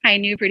I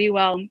knew pretty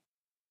well,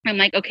 I'm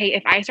like, okay,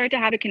 if I start to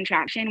have a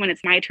contraction when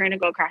it's my turn to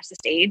go across the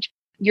stage,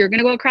 you're going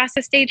to go across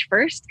the stage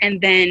first and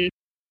then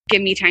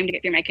give me time to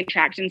get through my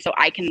contraction so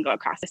I can go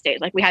across the stage.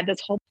 Like, we had this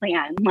whole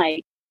plan,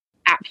 like,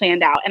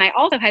 planned out. And I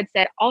also had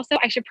said,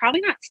 I should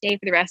probably not stay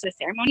for the rest of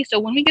the ceremony. So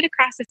when we get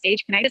across the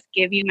stage, can I just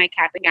give you my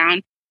cap and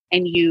gown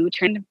and you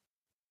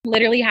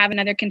literally have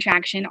another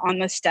contraction on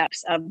the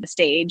steps of the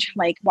stage,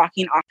 like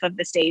walking off of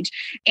the stage.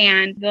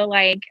 And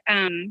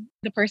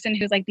the person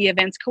who's like the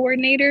events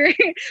coordinator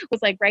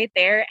was like right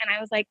there. And I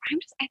was like, I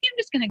think I'm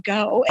just going to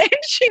go. And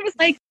she was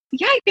like,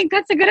 yeah, I think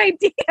that's a good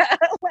idea.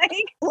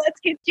 Like, let's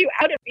get you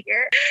out of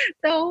here.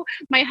 So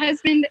my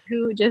husband,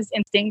 who just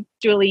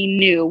instinctually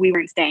knew we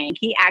weren't staying,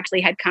 he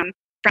actually had come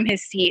from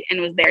his seat and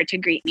was there to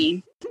greet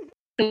me.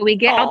 So we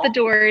get out the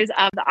doors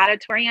of the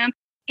auditorium.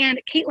 And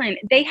Caitlin,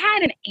 they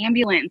had an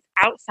ambulance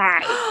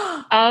outside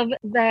of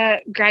the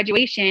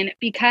graduation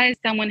because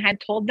someone had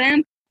told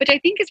them, which I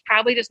think is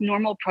probably just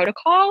normal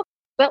protocol,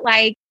 but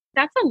like,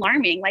 that's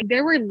alarming. Like,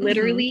 there were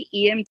literally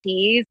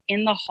EMTs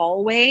in the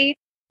hallway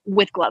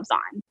with gloves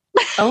on.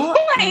 Oh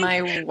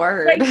my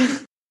word. Like,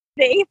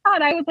 they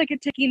thought I was like a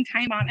ticking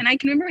time bomb. And I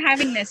can remember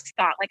having this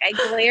thought, like, I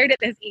glared at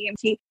this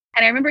EMT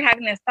and I remember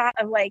having this thought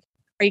of like,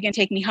 are you going to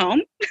take me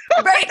home?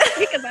 Right.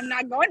 Because I'm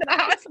not going to the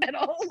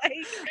hospital.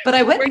 Like, but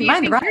I wouldn't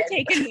mind you're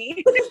taking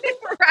me.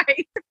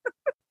 Right.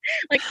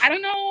 Like, I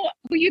don't know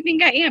who you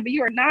think I am, but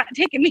you are not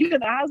taking me to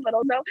the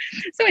hospital.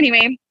 So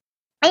anyway.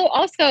 Oh,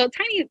 also,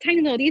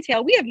 tiny little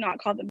detail. We have not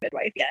called the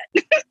midwife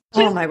yet.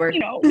 Oh my word.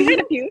 You know, we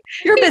had a few,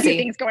 You're busy. few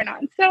things going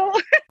on. So,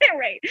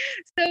 right.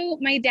 So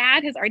my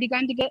dad has already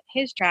gone to get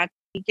his truck.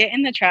 We get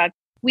in the truck.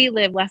 We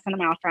live less than a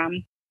mile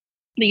from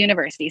the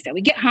university. So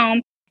we get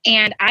home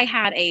and I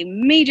had a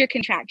major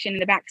contraction in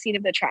the back seat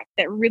of the truck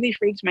that really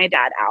freaked my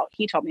dad out.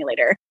 He told me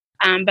later.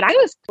 But I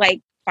was like,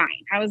 fine.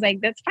 I was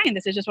like, that's fine.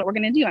 This is just what we're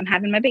going to do. I'm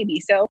having my baby.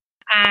 So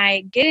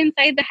I get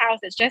inside the house.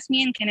 It's just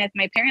me and Kenneth.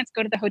 My parents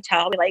go to the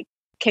hotel. We like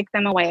kick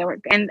them away.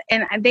 And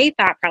they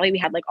thought probably we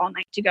had like all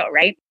night to go,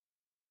 right?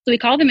 So we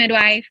call the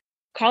midwife,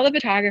 call the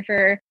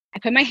photographer. I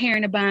put my hair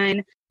in a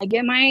bun. I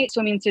get my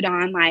swimming suit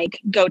on, like,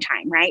 go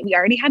time, right? We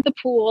already had the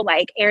pool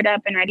like aired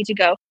up and ready to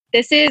go.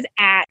 This is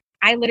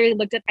I literally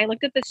looked at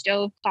the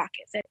stove clock.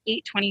 It said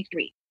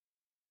 8:23.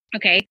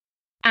 Okay.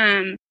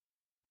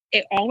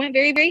 It all went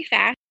very, very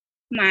fast.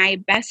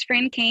 My best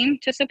friend came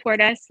to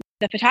support us.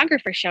 The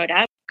photographer showed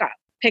up, got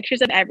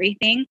pictures of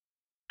everything.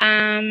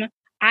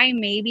 I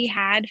maybe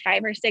had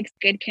 5 or 6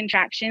 good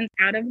contractions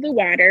out of the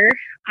water,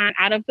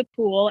 out of the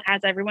pool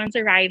as everyone's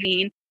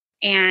arriving,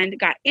 and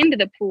got into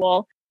the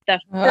pool. The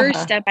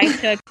first step I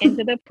took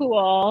into the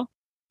pool,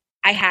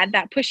 I had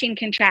that pushing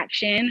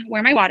contraction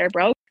where my water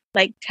broke,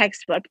 like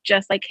textbook,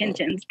 just like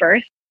Hinton's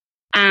birth.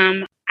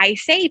 I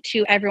say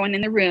to everyone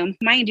in the room,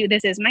 mind you,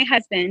 this is my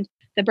husband,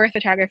 the birth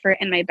photographer,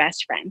 and my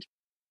best friend.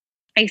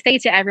 I say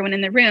to everyone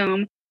in the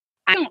room,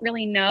 I don't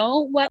really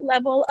know what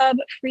level of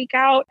freak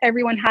out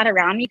everyone had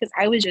around me because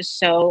I was just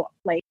so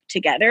like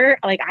together.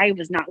 Like, I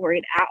was not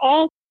worried at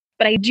all.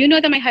 But I do know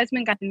that my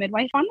husband got the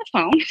midwife on the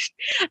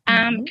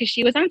phone because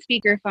she was on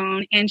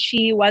speakerphone and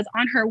she was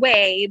on her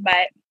way,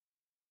 but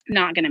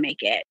not going to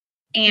make it.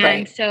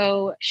 And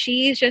so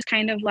she's just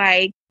kind of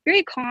like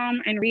very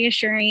calm and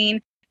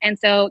reassuring. And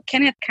so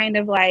Kenneth kind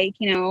of like,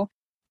 you know,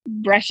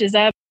 brushes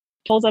up,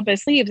 pulls up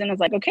his sleeves and was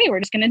like, okay, we're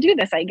just going to do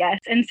this, I guess.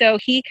 And so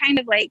he kind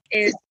of like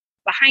is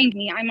behind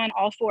me. I'm on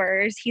all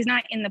fours. He's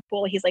not in the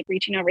pool. He's like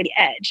reaching over the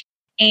edge.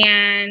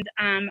 And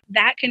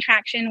that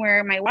contraction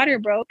where my water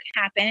broke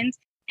happened.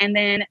 And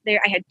then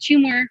I had 2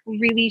 more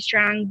really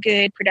strong,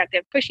 good,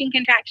 productive pushing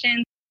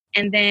contractions.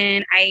 And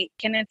then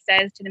Kenneth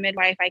says to the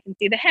midwife, I can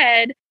see the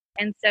head.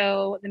 And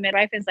so the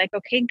midwife is like,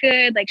 okay,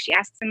 good. Like, she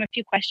asks him a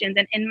few questions.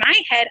 And in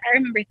my head, I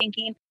remember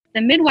thinking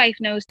the midwife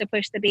knows to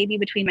push the baby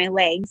between my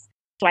legs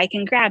so I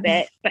can grab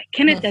it. But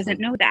Kenneth doesn't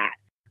know that.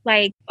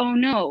 Like, oh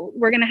no,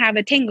 we're going to have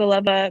a tangle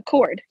of a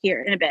cord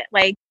here in a bit.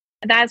 Like,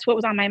 that's what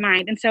was on my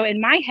mind. And so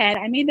in my head,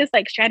 I made this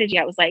like strategy.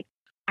 I was like,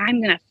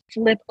 I'm going to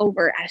flip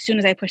over as soon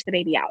as I push the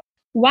baby out.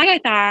 Why I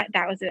thought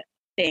that was a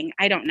thing,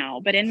 I don't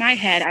know. But in my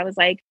head, I was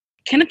like,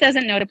 Kenneth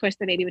doesn't know to push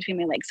the baby between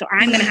my legs. So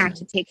I'm going to have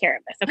to take care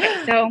of this.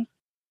 Okay. So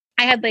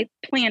I had like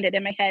planned it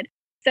in my head.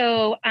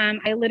 So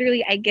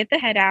I get the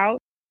head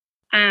out,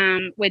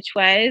 which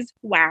was,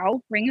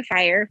 wow, Ring of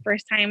Fire.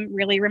 First time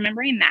really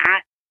remembering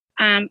that.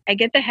 I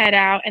get the head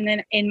out, and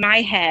then in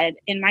my head,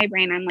 in my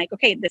brain, I'm like,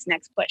 okay, this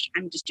next push,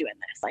 I'm just doing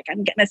this. Like,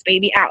 I'm getting this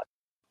baby out.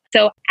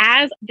 So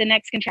as the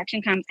next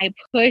contraction comes, I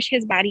push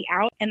his body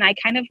out, and I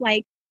kind of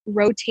like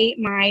rotate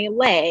my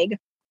leg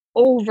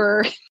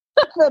over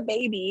the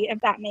baby,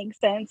 if that makes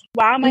sense,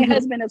 while my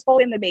husband is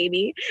holding the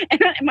baby.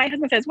 And my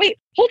husband says, wait,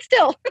 hold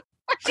still.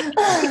 We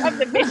have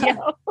the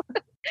video.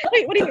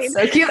 Wait, what do you mean?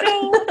 So cute.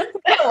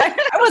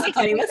 I wasn't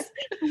kidding this.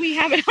 We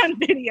have it on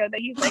video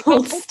that he's like,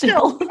 hold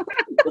still.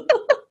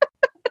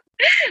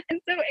 And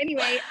so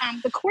anyway,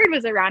 the cord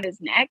was around his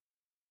neck,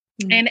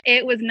 and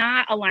it was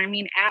not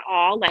alarming at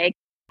all. Like,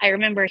 I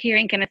remember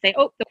hearing Kenneth say,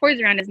 oh, the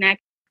cord's around his neck.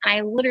 And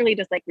I literally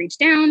just like reached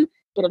down,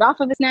 get it off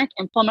of his neck,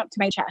 and pull him up to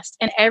my chest.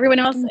 And everyone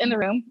else in the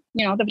room,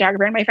 you know, the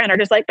photographer and my friend are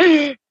just like,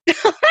 like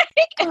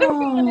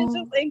everyone is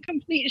just in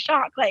complete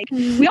shock. Like,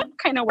 we all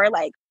kind of were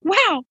like,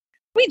 wow,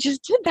 we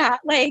just did that.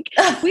 Like,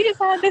 we just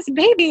had this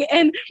baby.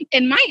 And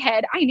in my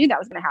head, I knew that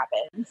was going to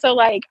happen. So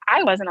like,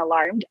 I wasn't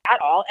alarmed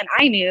at all. And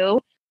I knew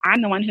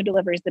I'm the one who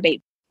delivers the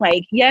baby.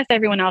 Like, yes,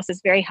 everyone else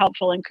is very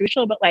helpful and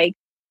crucial, but like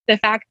the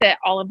fact that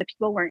all of the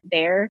people weren't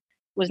there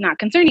was not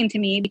concerning to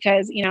me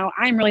because, you know,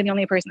 I'm really the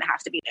only person that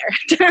has to be there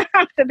to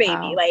have the baby.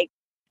 Wow. Like,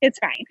 it's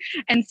fine.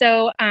 And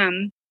so, so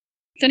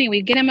anyway,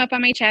 we get him up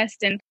on my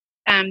chest, and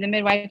the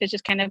midwife is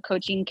just kind of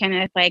coaching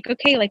Kenneth, like,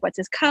 okay, like, what's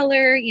his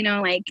color? You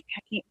know, like,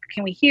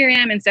 can we hear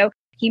him? And so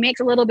he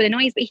makes a little bit of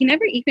noise, but he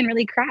never even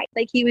really cried.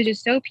 Like, he was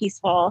just so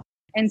peaceful.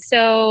 And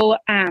so,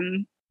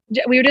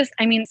 we were just,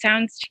 I mean, it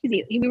sounds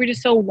cheesy. We were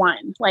just so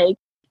one. Like,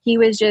 he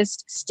was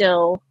just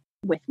still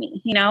with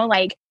me, you know,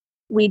 like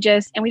we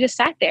just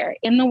sat there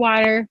in the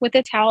water with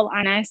a towel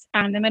on us.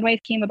 The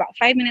midwife came about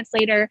 5 minutes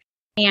later,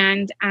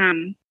 and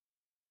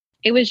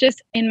it was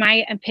just, in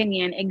my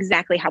opinion,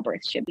 exactly how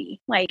birth should be.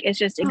 Like, it's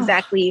just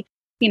exactly,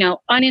 you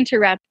know,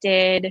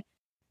 uninterrupted,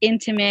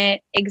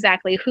 intimate,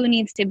 exactly who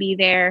needs to be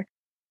there.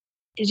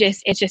 It's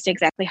just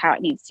exactly how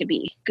it needs to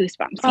be.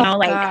 Goosebumps, you know,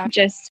 like gosh.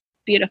 Just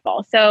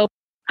beautiful. So,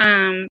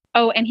 and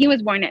he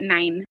was born at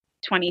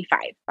 9:25,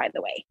 by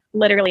the way,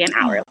 literally an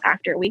hour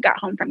after we got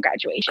home from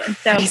graduation.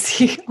 So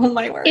crazy. Oh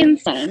my word.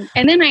 Insane.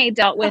 And then I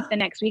dealt with the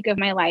next week of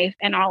my life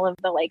and all of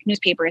the like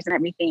newspapers and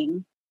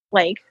everything,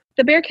 like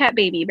the Bearcat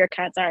baby.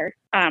 Bearcats are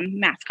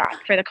mascot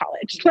for the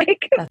college.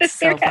 Like, that's the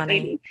so Bearcat funny.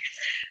 baby.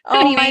 So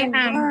anyway,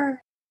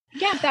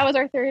 yeah, that was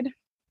our third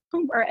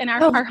home birth and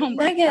our home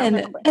birth.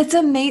 Megan, it's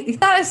amazing.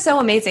 That is so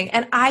amazing.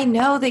 And I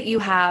know that you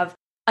have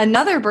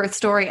another birth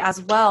story as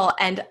well.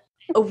 And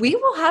we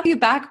will have you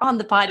back on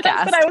the podcast.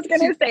 That's what I was going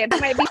to say. It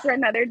might be for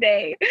another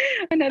day.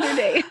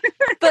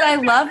 But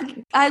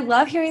I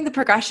love hearing the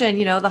progression,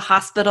 you know, the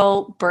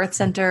hospital, birth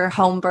center,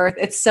 home birth.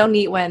 It's so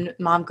neat when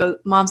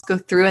moms go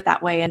through it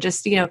that way and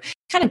just, you know,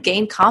 kind of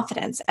gain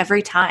confidence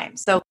every time.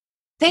 So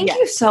thank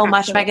you so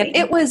much, Megan.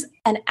 It was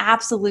an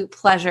absolute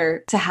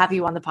pleasure to have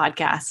you on the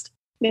podcast.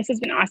 This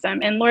has been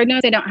awesome. And Lord knows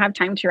I don't have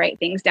time to write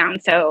things down.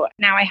 So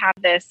now I have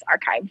this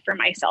archived for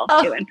myself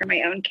too, and for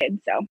my own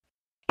kids. So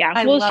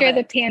yeah, we'll share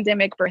the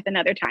pandemic birth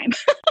another time.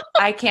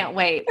 I can't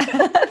wait.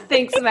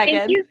 Thanks,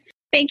 Megan.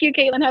 Thank you,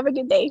 Caitlin. Have a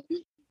good day.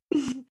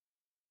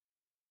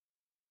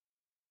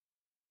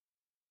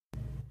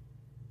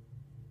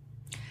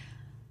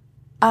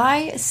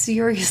 I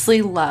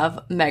seriously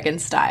love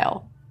Megan's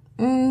style.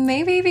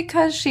 Maybe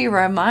because she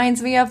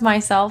reminds me of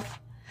myself.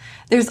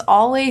 There's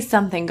always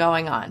something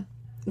going on.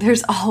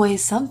 There's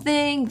always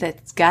something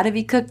that's got to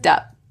be cooked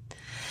up.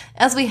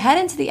 As we head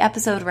into the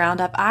episode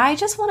roundup, I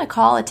just want to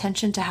call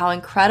attention to how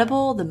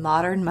incredible the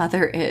modern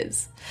mother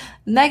is.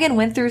 Megan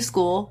went through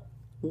school,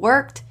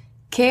 worked,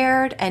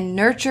 cared, and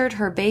nurtured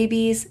her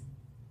babies.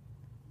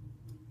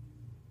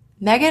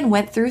 Megan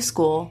went through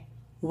school,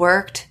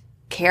 worked,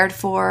 cared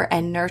for,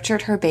 and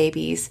nurtured her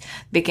babies,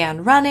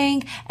 began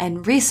running,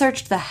 and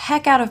researched the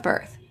heck out of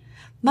birth.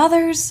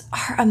 Mothers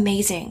are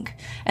amazing,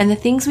 and the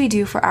things we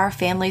do for our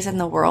families and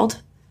the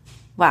world,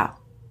 wow,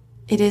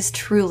 it is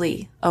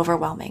truly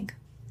overwhelming.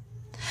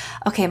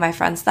 Okay, my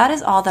friends, that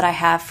is all that I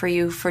have for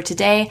you for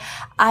today.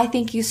 I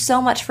thank you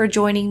so much for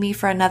joining me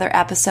for another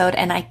episode,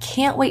 and I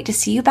can't wait to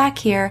see you back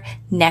here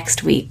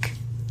next week.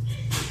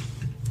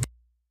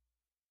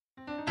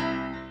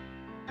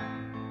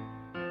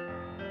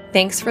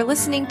 Thanks for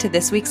listening to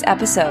this week's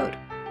episode.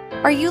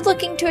 Are you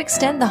looking to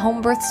extend the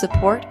home birth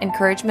support,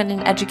 encouragement,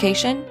 and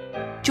education?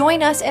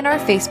 Join us in our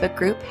Facebook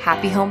group,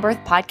 Happy Home Birth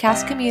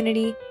Podcast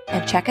Community,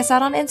 and check us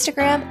out on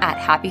Instagram at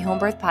Happy Home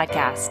Birth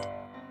Podcast.